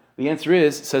 The answer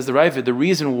is, says the Ravid, the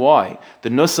reason why the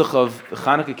nusach of the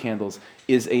Hanukkah candles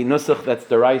is a nusach that's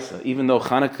deraisa, even though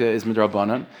Hanukkah is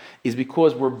midrabanan, is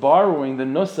because we're borrowing the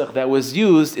nusach that was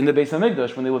used in the Beis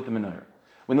Hamikdash when they lit the menorah.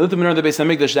 When they lit the menorah in the Beis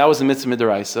Hamikdash, that was a mitzvah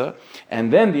midaraisa,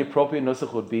 and then the appropriate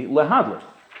nusach would be lehadlik.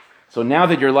 So now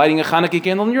that you're lighting a Hanukkah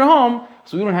candle in your home,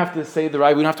 so we don't have to say the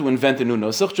Ravid, we don't have to invent a new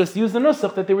nusach, just use the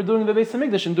nusach that they were doing in the Beis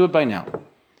Hamikdash and do it by now.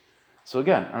 So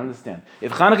again, I understand.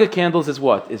 If Hanukkah candles is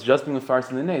what? It's just being the fars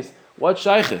in the nace. What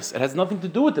shaykhis? It has nothing to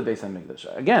do with the Beis Hamikdash.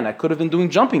 Again, I could have been doing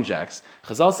jumping jacks.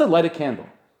 Chazal said, light a candle.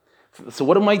 So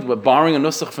what am I borrowing a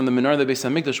nusach from the menorah of the Beis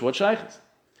Hamikdash? What shaykhis?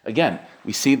 Again,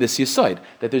 we see this yesod,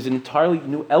 that there's an entirely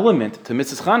new element to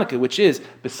Mitzvah Chanukah, which is,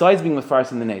 besides being the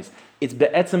fars in the nace, it's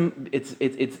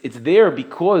there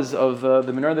because of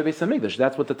the menorah of the Beis Hamikdash.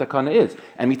 That's what the takana is.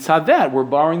 And mitzad that, we're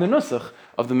borrowing the nusach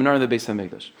of the menorah of the Beis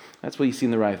Hamikdash. That's what you see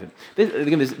in the Ravid.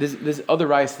 Again, there's other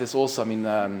rice. This also. I mean,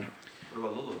 What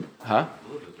about Lulav? huh?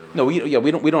 Lulav is there, right? No,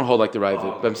 we don't hold like the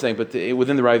Ravid. But I'm saying, but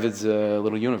within the Ravid's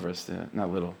little universe,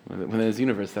 not little. Within his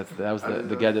universe, that was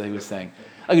the get that he was saying.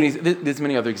 Again, there's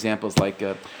many other examples. Like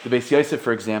the Beis Yosef,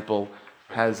 for example,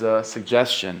 has a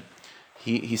suggestion.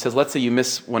 He says, let's say you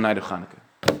miss one night of Hanukkah.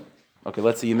 Okay,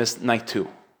 let's say you miss night 2,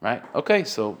 right? Okay,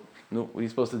 so what are you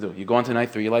supposed to do? You go on to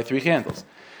night 3, you light 3 candles.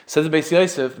 Says the Beis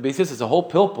Yosef is a whole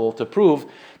pilpul to prove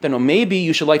that no, maybe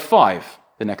you should light 5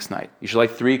 the next night. You should light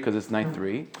 3 because it's night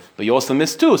 3, but you also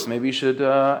missed 2, so maybe you should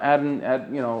add,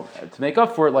 to make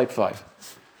up for it, light 5.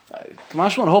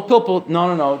 Kamashwan, whole pilpul,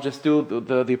 no, just do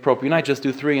the appropriate night, just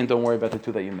do 3 and don't worry about the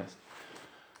 2 that you missed.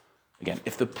 Again,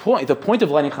 if the point of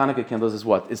lighting Hanukkah candles is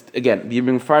what? Is again, you're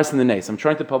being fars in the nace. I'm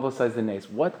trying to publicize the nace.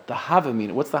 What the hava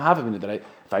mean? What's the hava mean? That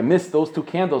if I miss those 2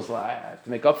 candles, I have to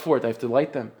make up for it. I have to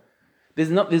light them. There's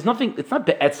nothing. It's not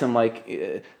be'etzem like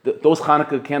those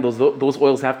Hanukkah candles. Those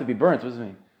oils have to be burnt. What does it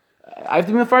mean? I have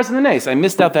to be mefars in the nace. I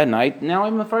missed out that night. Now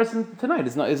I'm mefars tonight.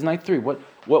 It's night 3. What?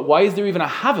 Why is there even a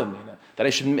hava mean that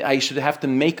I should have to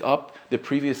make up the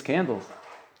previous candles?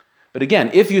 But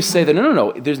again, if you say that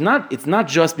no, it's not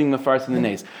just being mefaris in the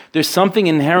nace. There's something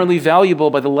inherently valuable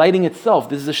by the lighting itself.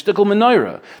 This is a shtickle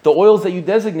menorah. The oils that you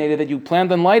designated, that you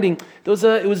planned on lighting, it was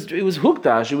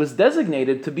hukdash. It was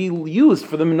designated to be used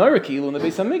for the menorah kilu in the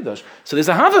Beis Hamikdash. So there's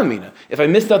a havamina. If I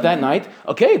missed out that night,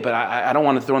 okay, but I don't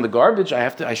want to throw in the garbage.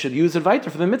 I should use it weiter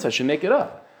for the mitzvah. I should make it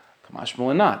up. Kamashmal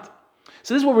or not.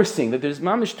 So this is what we're seeing, that there's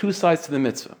mamish 2 sides to the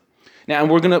mitzvah. Now,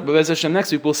 and we're going to, Be'ez Hashem,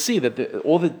 next week, we'll see that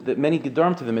the many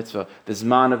gedarm to the mitzvah, the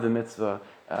zman of the mitzvah,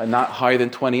 not higher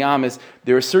than 20 amas,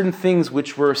 there are certain things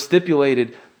which were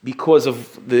stipulated because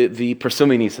of the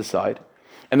Persuminisa side.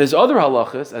 And there's other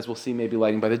halachas, as we'll see maybe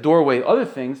lighting by the doorway, other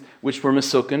things which were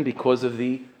mesukin because of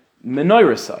the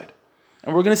menorah side.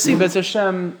 And we're going to see, Be'ez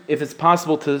Hashem, if it's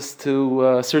possible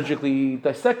to surgically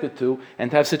dissect the 2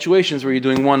 and to have situations where you're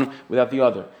doing one without the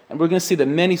other. And we're going to see that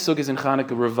many sugyas in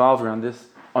Chanukah revolve around this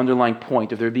underlying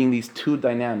point of there being these 2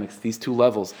 dynamics, these 2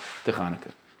 levels to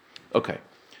Chanukah. Okay,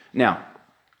 now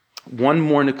one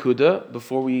more nakuda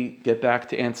before we get back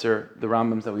to answer the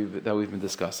Rambams that we've been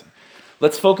discussing.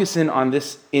 Let's focus in on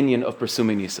this inyan of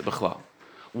Persumei Nisa b'chlal.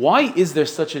 Why is there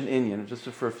such an inyan? Just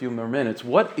for a few more minutes,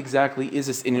 what exactly is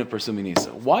this inyan of Persumei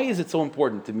Nisa? Why is it so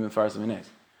important to be mefaris Nes?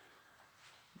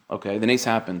 Okay, the Nes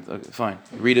happened. Okay, fine,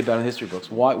 read about it in history books.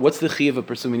 Why? What's the chiyuv of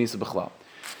Persumei Nisa b'chlal?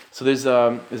 So there's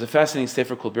a fascinating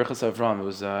sefer called Birchas Avram.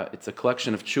 It's a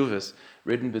collection of tshuvas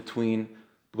written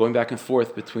going back and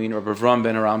forth between Rabbi Avram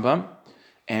ben Arambam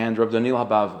and Rabbi Daniel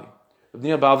Habavli. Rabbi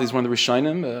Daniel Habavli is one of the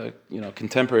Rishonim,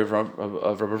 contemporary of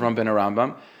Rabbi Avram ben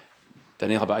Arambam.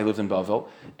 Daniel Habavli lived in Bavel,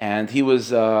 and he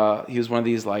was one of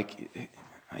these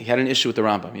he had an issue with the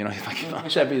Rambam.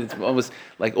 It's almost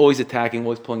like always attacking,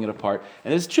 always pulling it apart.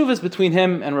 And there's tshuvas between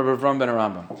him and Rabbi Avram ben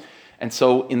Arambam. And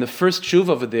so in the first tshuva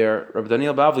over there, Rabbi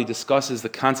Daniel Bavli discusses the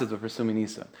concept of Persumei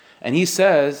Nisa. And he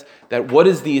says that what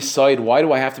is the aside? Why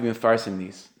do I have to be mefarsim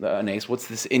Nes? What's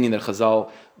this inyan that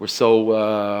Chazal were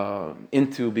so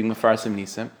into being mefarsim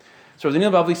Nisa? So Rabbi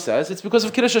Daniel Bavli says it's because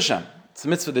of Kiddush Hashem. It's a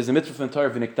mitzvah. There's a mitzvah from the Torah,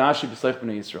 V'nikdashi b'sleich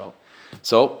b'nei Yisrael.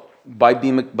 So by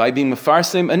being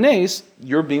mefarsim Nes,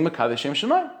 you're being mekadesh Shem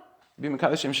Shemayim. Being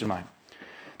mekadesh Shem Shemayim.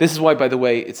 This is why, by the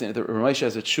way, it's in the Ramesha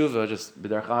has a tshuva, just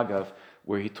b'derech agav,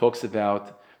 where he talks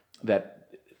about that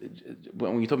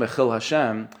when you talk about Chil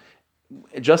Hashem,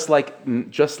 just like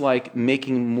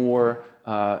making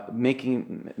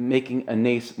a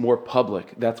nace more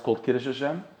public, that's called Kiddush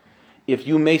Hashem. If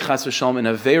you make Chas v'Shalom an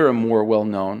Avera more well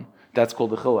known, that's called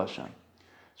the Chil Hashem.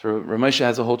 So Ramesha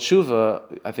has a whole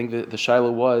tshuva. I think the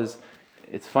shaila was,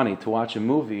 it's funny to watch a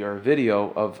movie or a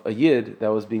video of a yid that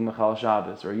was being Mechal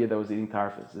Shabbos or a yid that was eating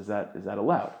tarfus. Is that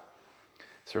allowed?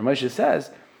 So Ramesha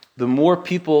says, the more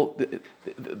people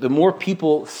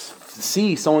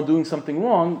see someone doing something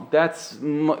wrong, that's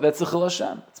the Chil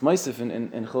Hashem. It's Maisif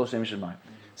in Chil Hashem Shemayim.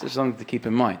 So it's something to keep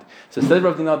in mind. So instead of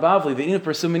Rav Dina Bavli, the Ina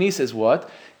Persum Nisa is what?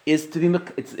 Is to be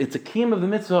it's a kiyum of the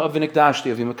mitzvah of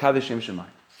v'nikdashti, of Yimakadesh Shem Shemayim.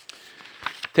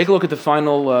 Take a look at the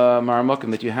final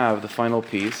Maramakim that you have, the final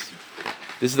piece.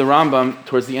 This is the Rambam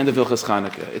towards the end of Hilchas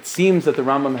Chanukah. It seems that the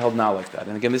Rambam held not like that.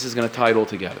 And again, this is going to tie it all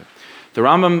together. The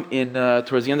Rambam,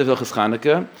 towards the end of Hilchas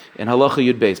Chanukah, in Halacha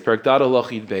Yud Beis, Perek Dad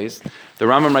Halacha Yud Beis, the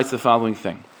Rambam writes the following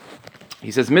thing. He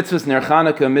says, Mitzvahs Ner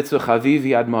Chanukah, Mitzvah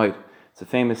Chavivi Ad Moed. It's a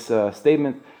famous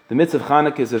statement. The mitzvah of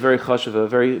Chanukah is a very chashuv, a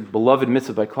very beloved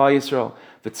mitzvah by Klal Yisrael.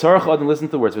 V'tzarech Adam, listen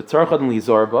to the words, V'tzarech Adam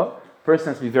lizor ba. Person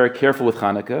has to be very careful with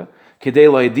Chanukah. Kedei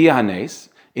la'idiyah hanes,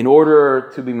 in order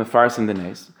to be mefarsim the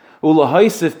nes.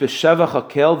 Ulahaisif b'shevach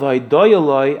hakel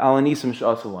v'haidoyaloi al anisim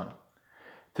sh'asulanu.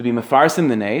 To be mefarsim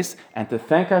the nes, and to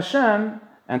thank Hashem,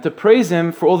 and to praise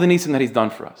Him for all the nisim that He's done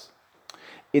for us.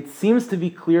 It seems to be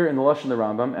clear in the Lashon the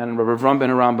Rambam, and Rav Ram ben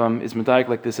Rambam is medayik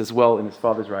like this as well in his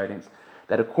father's writings,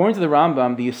 that according to the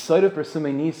Rambam, the Yesod of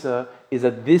Persumei Nisa is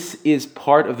that this is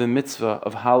part of the mitzvah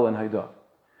of Hal and Haidah.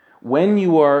 When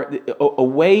you are, a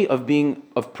way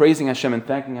of praising Hashem and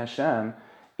thanking Hashem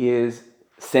is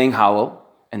saying Hallel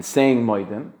and saying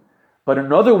Moedim, but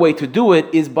another way to do it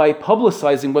is by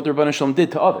publicizing what the Rebbeinu Shalom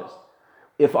did to others.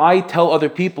 If I tell other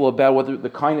people about what the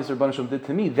kindness the Rebbeinu Shalom did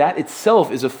to me, that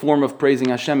itself is a form of praising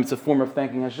Hashem, it's a form of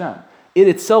thanking Hashem. It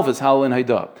itself is Hallel and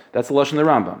Haidah. That's the Lashon of the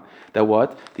Rambam. That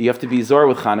what? That you have to be Zor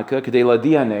with Chanukah, Kedei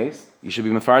La'adiyah Nes, you should be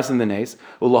Mefarsim the Nes,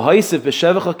 U'lahaisif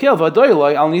b'shevach hakel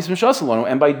v'adoylai al nisim shasalonu,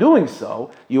 and by doing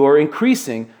so, you are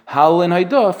increasing Hallel and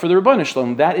Haidah for the Rebbeinu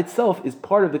Shalom. That itself is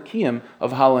part of the kiyum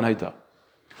of Hallel and Haidah.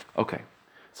 Okay,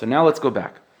 so now let's go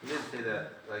back. He didn't say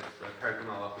that, like Parak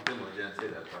Malach Gimel, he didn't say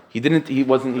that part. He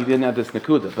didn't have this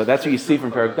Nakuda, but that's what you see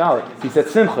from Parak Dalet. He said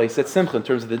Simcha in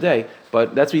terms of the day,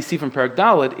 but that's what you see from Parak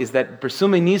Dalet is that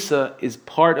Persumei Nisa is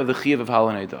part of the Chiyuv of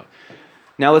Hallel and Haidah.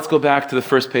 Now let's go back to the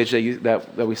first page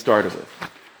that we started with.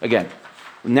 Again,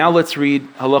 now let's read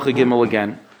Halacha Gimel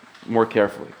again, more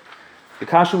carefully. The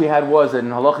kasha we had was that in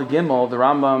Halacha Gimel,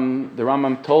 the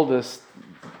Rambam told us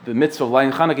the mitzvah of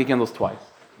lighting Chanukah candles twice.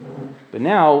 But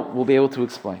now we'll be able to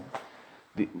explain.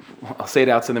 I'll say it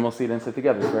out so then we'll see it inside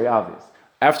together. It's very obvious.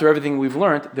 After everything we've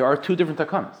learned, there are two different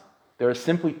takanas. There are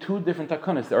simply two different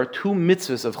takanas. There are two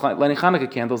mitzvahs of lighting Chanukah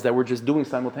candles that we're just doing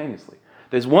simultaneously.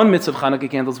 There's one mitzvah of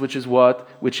Chanukah candles, which is what?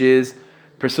 Which is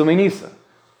Persumei Nisa.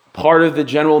 Part of the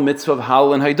general mitzvah of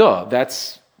Hallel and Haidah.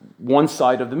 That's one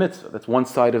side of the mitzvah. That's one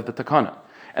side of the takana.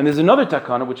 And there's another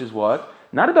takana, which is what?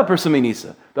 Not about Persumei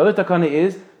Nisa. The other takana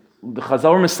is the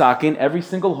Chazal Mesakin, every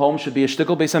single home should be a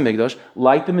shtickle Beis HaMikdash,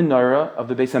 like the menorah of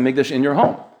the Beis HaMikdash in your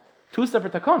home. Two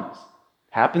separate takanas.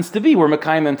 Happens to be, we're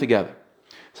Mekayim them together.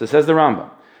 So says the Rambam,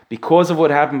 because of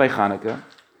what happened by Chanukah,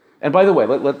 and by the way,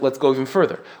 let's go even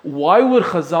further. Why would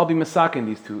Chazal be Mesakin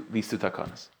these two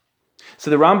takanas? So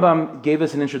the Rambam gave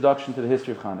us an introduction to the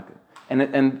history of Chanukah. And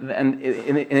in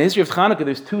the history of Chanukah,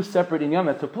 there's two separate inyam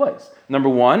that took place. Number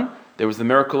one, there was the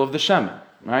miracle of the Shemen.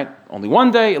 Right? Only one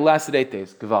day, it lasted 8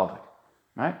 days. Gevaldik.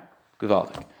 Right?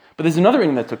 Gevaldik. But there's another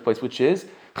thing that took place, which is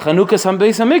Chanukah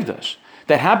Beis HaMikdash.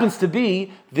 That happens to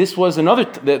be, this was another,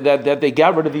 that they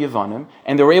got rid of the Yevanim,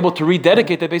 and they were able to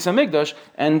rededicate the Beis HaMikdash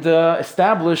and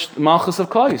establish Malchus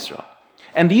of Klal Yisrael.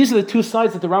 And these are the two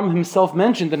sides that the Rambam himself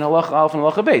mentioned in Halacha Aleph and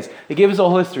Halacha Beis. He gave us a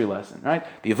whole history lesson, right?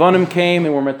 The Yevanim came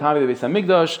and were metami the Beis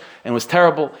HaMikdash and was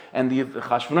terrible, and the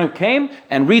Chashmonaim came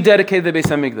and rededicated the Beis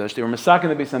HaMikdash. They were masakin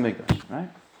the Beis HaMikdash, right?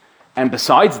 And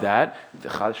besides that, the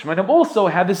Chashmonaim also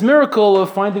had this miracle of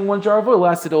finding one jar of oil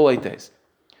lasted all 8 days.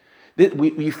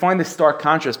 We find this stark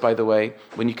contrast, by the way,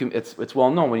 when it's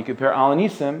well known when you compare Al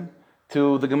Anisim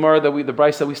to the Gemara the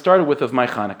Bryce that we started with of My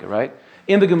Chanukah, right?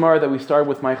 In the Gemara that we started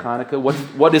with My Chanukah, what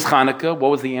is Chanukah?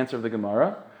 What was the answer of the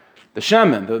Gemara? The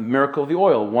Shemen, the miracle of the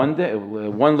oil. One day,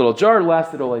 one little jar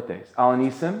lasted all 8 days. Al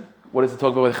Anisim, what does it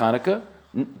talk about with Chanukah?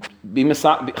 Chanukah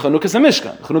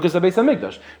Samishkan, Chanukah Beis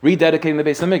HaMikdash, rededicating the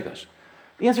Beis HaMikdash.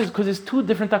 The answer is because there's two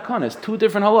different takanas, two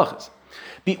different halachas.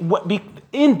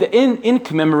 In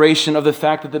commemoration of the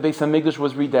fact that the Beis HaMikdash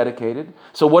was rededicated,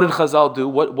 so what did Chazal do?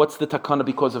 What's the takana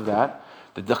because of that?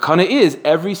 The takana is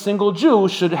every single Jew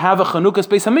should have a Chanukah's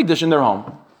Beis HaMikdash in their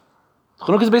home.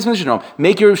 Chanukah's Beis HaMikdash in your home.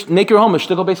 Make your home a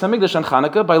shtickle Beis HaMikdash on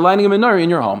Chanukah by lighting a menorah in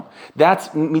your home. That's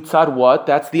mitzad what?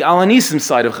 That's the Al Anisim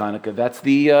side of Chanukah. That's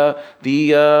the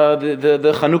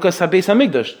Chanukah's Beis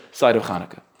HaMikdash side of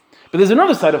Chanukah. But there's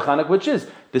another side of Chanukah, which is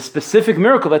the specific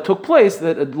miracle that took place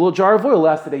that a little jar of oil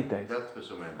lasted 8 days.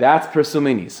 That's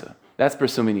Persumei Nisa. That's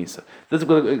Persumei Nisa. This is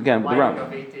again the lighting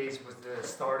of 8 days was the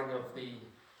starting of the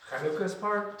Chanukas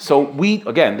part? So these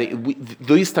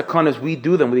takanas, we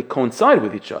do them, they coincide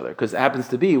with each other, because it happens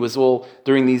to be, it was all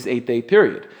during these 8-day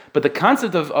period. But the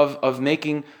concept of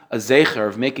making a zecher,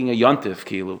 of making a yontif,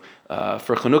 kilu,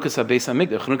 for Chanukas HaBeis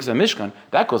HaMikdash, Chanukas HaMishkan,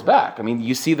 that goes back. I mean,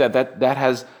 you see that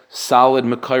has solid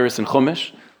Mekairis and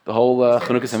Chumash, the whole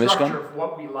Chanukas The structure HaMishkan. of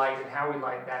what we light and how we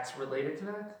light, that's related to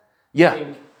that? Yeah, I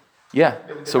mean, yeah.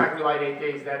 the So fact we light 8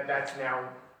 days, that's now...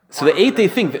 So the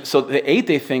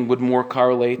 8-day thing, would more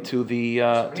correlate to the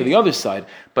other side.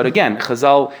 But again,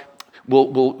 Chazal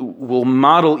will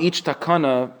model each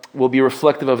takana will be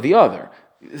reflective of the other,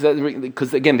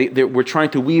 because again, we're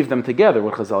trying to weave them together.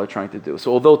 What Chazal are trying to do.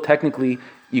 So although technically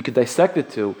you could dissect the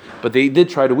two, but they did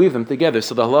try to weave them together.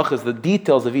 So the halachas, the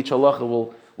details of each halacha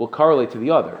will correlate to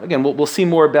the other. Again, we'll see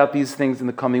more about these things in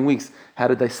the coming weeks, how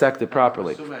to dissect it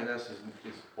properly. Assuming this is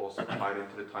also tied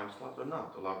into the time slot or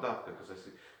not, or not, because I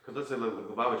see. Because let's say the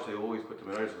Lubavitch, they always put the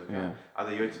menorahs like that. Are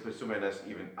they presuming that's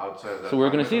even outside of that? So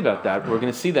we're going to see about that. We're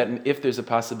going to see that if there's a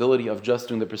possibility of just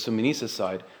doing the Persum Nisa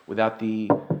side without the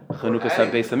Chanukas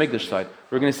HaBeis HaMikdash side.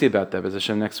 We're going to see about that, B'ez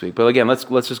Hashem, next week. But again, let's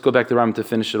just go back to Rambam to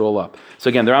finish it all up. So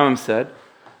again, the Rambam said,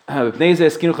 right?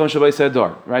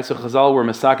 So Chazal were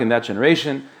Masak in that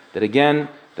generation, that again,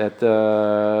 that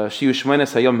Shiyu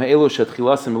Shmenes Hayom Ha'elu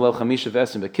Shetchilasim Melel Chamisha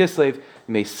V'Esim B'Kislev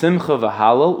Mei Simcha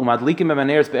V'Halal Umadlikim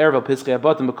Emaneres Be'erev Al Pischei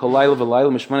Abatim B'Kolayla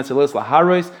V'Layla Mishmanes Elis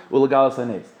Laharois Ulegalas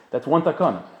HaNes. That's one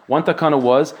takana. One takana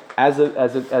was as a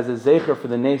zecher for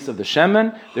the nace of the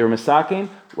shemen. They were misakein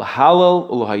lahalal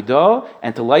ulahayda,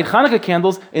 and to light Hanukkah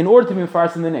candles in order to be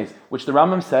mefarsim in the nace, which the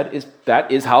Rambam said is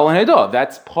halal and hayda.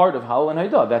 That's part of halal and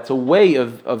hayda. That's a way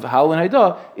of halal and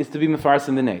hayda is to be mefarsim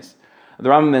in the nace. The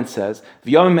Rambam then says,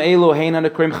 "V'yamim elo heinan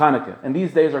akrim Chanukah," and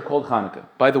these days are called Chanukah.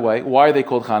 By the way, why are they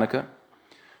called Chanukah?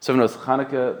 So knows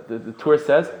Chanukah. The Torah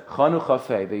says Chanu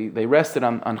Chafei. They rested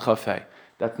on Chafei.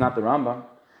 That's not the Rambam,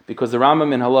 because the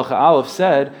Rambam in Halacha Aleph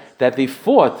said that they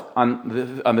fought on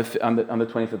the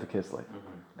 25th of Kislev.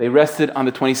 They rested on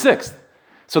the 26th.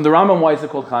 So the Rambam, why is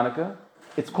it called Chanukah?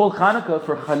 It's called Chanukah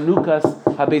for Chanukas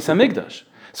HaBeis HaMikdash.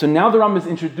 So now the Rambam is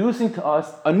introducing to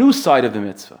us a new side of the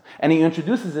mitzvah. And he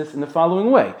introduces this in the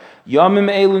following way. Yamim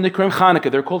Eilu Nikrim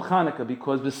Chanukah. They're called Chanukah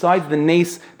because besides the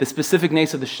nace, the specific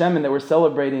nace of the Shemin that we're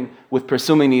celebrating with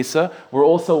Persumei Nisa, we're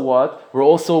also what? We're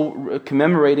also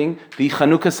commemorating the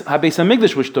Chanukas HaBeis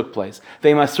HaMikdash which took place.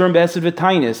 Ve'masur be'esed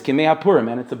v'tainis Kimei HaPurim.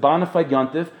 And it's a bona fide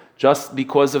yontif just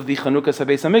because of the Chanukas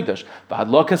HaBeis HaMikdash.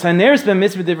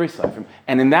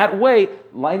 And in that way,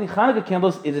 lighting Chanukah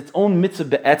candles is its own mitzvah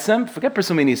be'etzem. Forget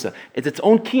Persumei Nisa. It's its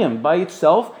own kiyum by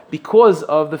itself because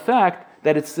of the fact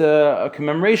that it's a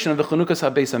commemoration of the Chanukas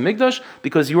HaBeis HaMikdash,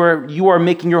 because you are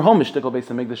making your home Mishtikal Beis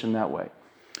HaMikdash in that way.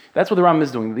 That's what the Rambam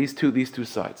is doing. These two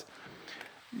sides.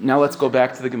 Now let's go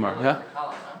back to the Gemara. Yeah?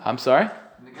 I'm sorry.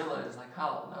 Megillah is like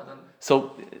hollow.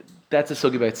 So that's a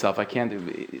sugi by itself. I can't do.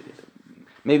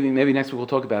 Maybe next week we'll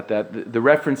talk about that. The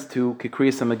reference to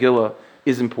Kikriyas and Megillah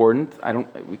is important.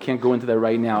 We can't go into that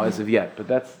right now as of yet, but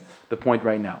that's the point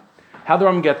right now. How do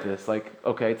Rambam get this?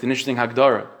 Okay, it's an interesting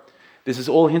Hagdara. This is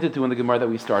all hinted to in the Gemara that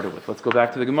we started with. Let's go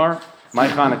back to the Gemara. My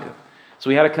Chanukah.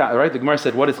 So we had right? The Gemara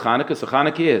said, what is Chanukah? So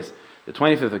Chanukah is the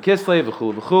 25th of Kislev,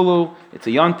 v'chulu v'chulu. It's a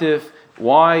yontif.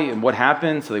 Why and what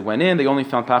happened? So they went in. They only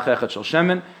found Pach Echad Shel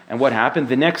Shemen. And what happened?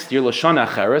 The next year, Lashana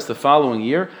Acheres, the following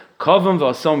year, Kavam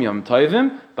v'asom yom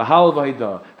tovim b'hal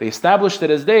v'hayda. They established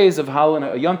it as days of hal and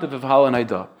a yontif of hal and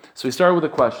hayda. So we started with a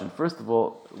question. First of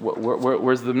all,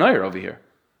 where's the menorah over here?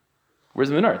 Where's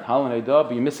the menorah? Hal and hayda,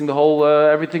 but you're missing the whole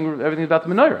everything about the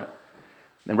menorah.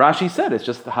 Then Rashi said it's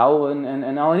just hal and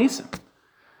al and isa.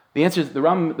 The answer is the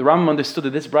Rambam understood that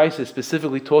this brayso is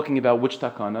specifically talking about which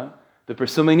takana, the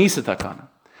Persumei Nisa takana.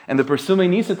 And the Persumei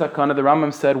Nisa takana, the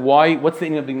Rambam said, why? What's the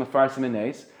meaning of being mefarsim in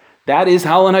Nes? That is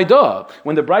hal and hayda.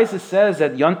 When the brayso says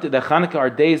that Chanukah are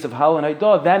days of hal and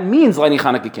hayda, that means lighting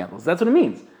Chanukah candles. That's what it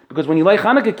means. Because when you light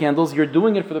Chanukah candles, you're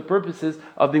doing it for the purposes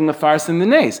of being mefarsim in the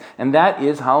Nes, and that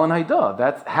is hal and hayda.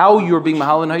 That's how you're being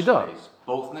hal and hayda.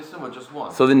 Both Nisim or just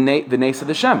one? So the Nes of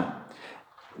the Shemin.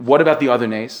 What about the other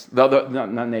Nes? The other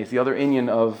inyan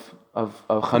of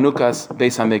Chanukas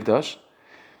Beis HaMikdash.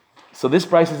 So this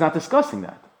brayso is not discussing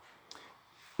that.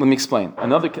 Let me explain.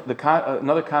 Another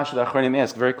kasha that Achronim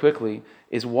asked very quickly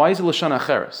is, why is it Lashana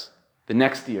Acheres the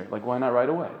next year? Why not right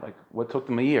away? What took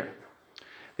them a year?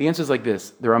 The answer is like this.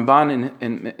 The Ramban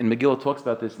in Megillah talks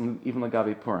about this, even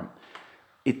Lagabe Purim.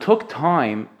 It took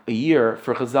time, a year,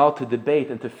 for Chazal to debate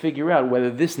and to figure out whether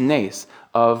this nace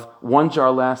of one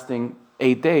jar lasting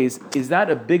 8 days, is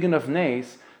that a big enough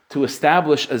nace to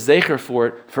establish a zecher for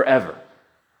it forever?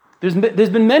 There's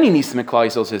been many Nisim in Klal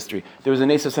Yisrael's history. There was a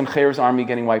Nes of Sancher's army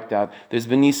getting wiped out. There's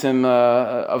been Nisim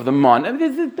of the Mon. I mean,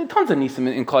 there's been tons of Nisim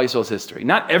in Klal Yisrael's history.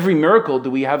 Not every miracle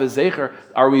do we have a Zecher,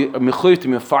 are we mechuyev to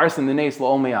mefarsin in the Nes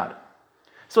la'ol meyad.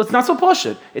 So it's not so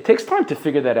poshut. It takes time to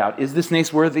figure that out. Is this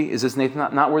Nes worthy? Is this Nes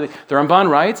not worthy? The Ramban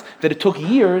writes that it took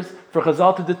years for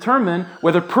Chazal to determine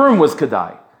whether Purim was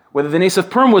Kedai, whether the Nes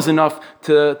of Purim was enough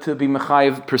to be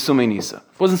Mechayev Persumei Nisa.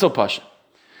 It wasn't so poshut.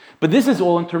 But this is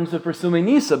all in terms of Persumei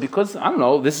Nisa because, I don't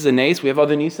know, this is a Nes, we have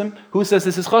other Nisim. Who says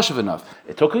this is chashuv enough?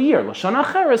 It took a year. Lashon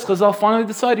Acheres, Chazal finally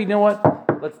decided, you know what?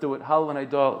 Let's do it. Halal and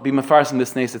Aidal, be Mefarsim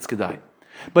this Nes, it's Kedai.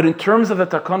 But in terms of the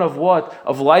takana of what?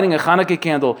 Of lighting a Hanukkah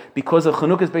candle because of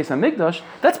Chanukah's Beis HaMikdash,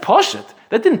 that's pashut.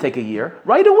 That didn't take a year.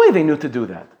 Right away they knew to do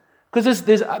that. Because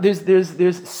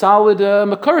there's solid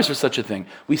makaris for such a thing.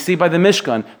 We see by the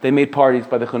Mishkan, they made parties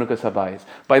by the Chanukah's Habayis.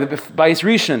 By the Bayis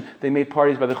Rishon, they made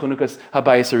parties by the Chanukah's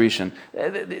Habayis Rishon.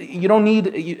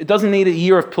 It doesn't need a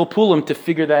year of Pilpulim to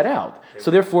figure that out.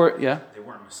 So therefore, yeah? They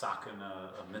weren't masakin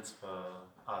a mitzvah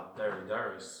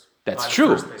Daris. That's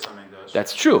true.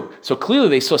 That's true. So clearly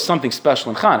they saw something special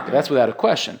in Hanukkah. That's without a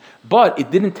question. But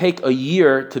it didn't take a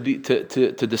year to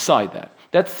decide that.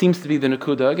 That seems to be the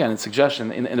Nakuda, again, in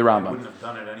suggestion in the Rambam. They wouldn't have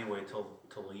done it anyway till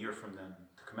a year from then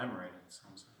to commemorate it.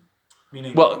 Sounds like.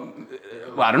 Meaning, well,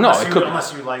 I don't know.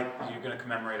 Unless you're going to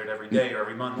commemorate it every day or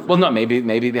every month. Well, no, maybe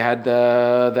they had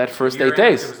that first 8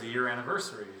 days. It was the year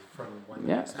anniversary from when.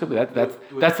 Yeah, it could be.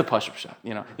 That's the Pashup shot.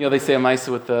 You know, they say a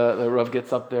Maisa with the Rav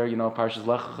gets up there. Parshas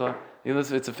Lechacha.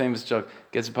 It's a famous joke.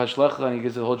 Gets a Parshas Lechacha and he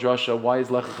gives a whole drasha. Why is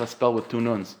Lechacha spelled with 2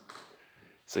 nuns?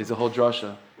 So he's a whole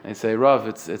drasha. And they say, Rav,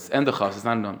 it's endachas, it's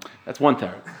not a nun. That's one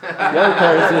teretz. The other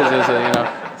teretz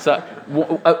is, So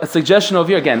a suggestion over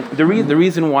here, again, the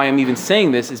reason why I'm even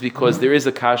saying this is because there is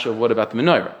a kasha of what about the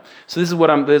menorah. So this is what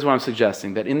I'm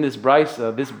suggesting, that in this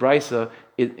brisa,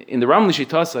 in the Ram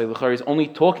Lishitasa, L'chari is only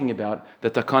talking about the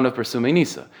takana of Persumei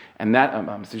Nisa. And that,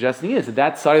 I'm suggesting is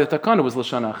that side of the takana was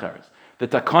Lashana Acheres. The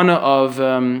takana of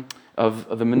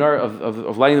the menorah,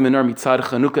 of lighting the menorah mitzad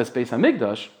Chanukah's Beis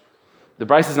HaMikdash, the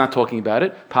Bryce is not talking about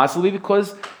it, possibly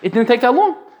because it didn't take that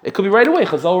long. It could be right away,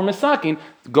 Chazal or Mesakin,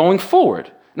 going forward.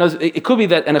 No, it could be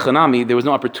that in a Chanami, there was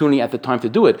no opportunity at the time to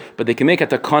do it, but they can make a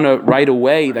takana right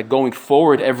away that going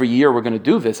forward every year we're going to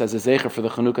do this as a zecher for the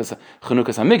Chanukah's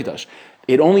HaMikdash.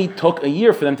 It only took a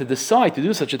year for them to decide to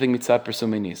do such a thing, mitzad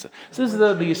Persumei Nisa. So this is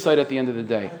the Yisayt at the end of the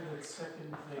day.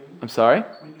 I'm sorry?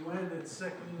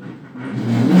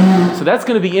 So that's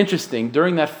going to be interesting.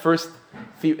 During that first,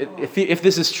 if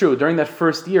this is true, during that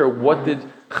first year, what did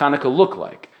Hanukkah look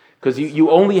like? Because you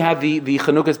only had the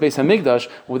Chanukah's Beis HaMikdash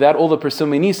without all the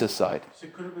Persumei Nisa side.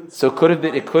 So it could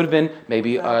have been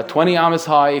maybe 20 amas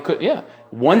high.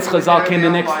 Once Chazal came the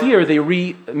next year, they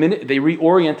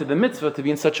reoriented the mitzvah to be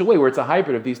in such a way where it's a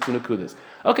hybrid of these two nakudas.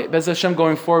 Okay, Bez Hashem,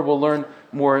 going forward, we'll learn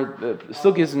more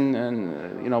sugyas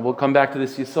and we'll come back to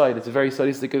this yesod. It's a very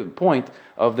sadistic point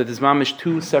of that there's mamish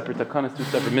two separate takanas, two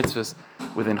separate mitzvahs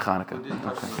within Chanukah.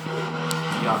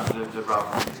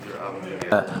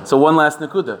 Okay. So one last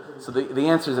nakuda. So the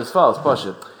answer is as follows,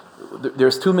 Pasha.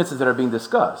 There's 2 mitzvahs that are being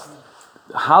discussed.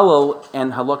 Halal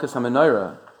and halakas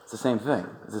hamenorah. It's the same thing.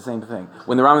 It's the same thing.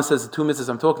 When the Rambam says the 2 mitzvahs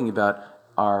I'm talking about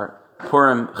are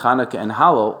Purim, Chanukah, and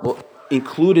Halal, well,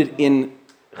 included in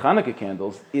Chanukah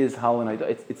candles is Halal and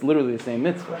Eidah. It's literally the same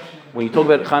mitzvah. When you talk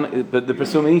about Chanukah, the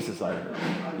Persumei Nisa side of it,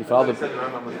 you follow the. They said the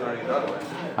Rambam was learning the other way.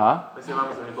 Huh? They said the Rambam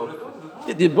was learning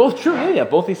both. They're both true. Yeah.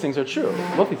 Both these things are true.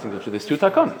 There's 2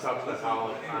 takanas.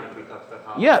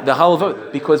 Yeah, the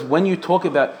halal, because when you talk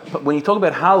about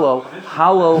halal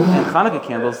and Chanukah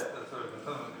candles,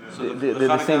 they're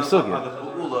the same sugya.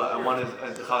 And one is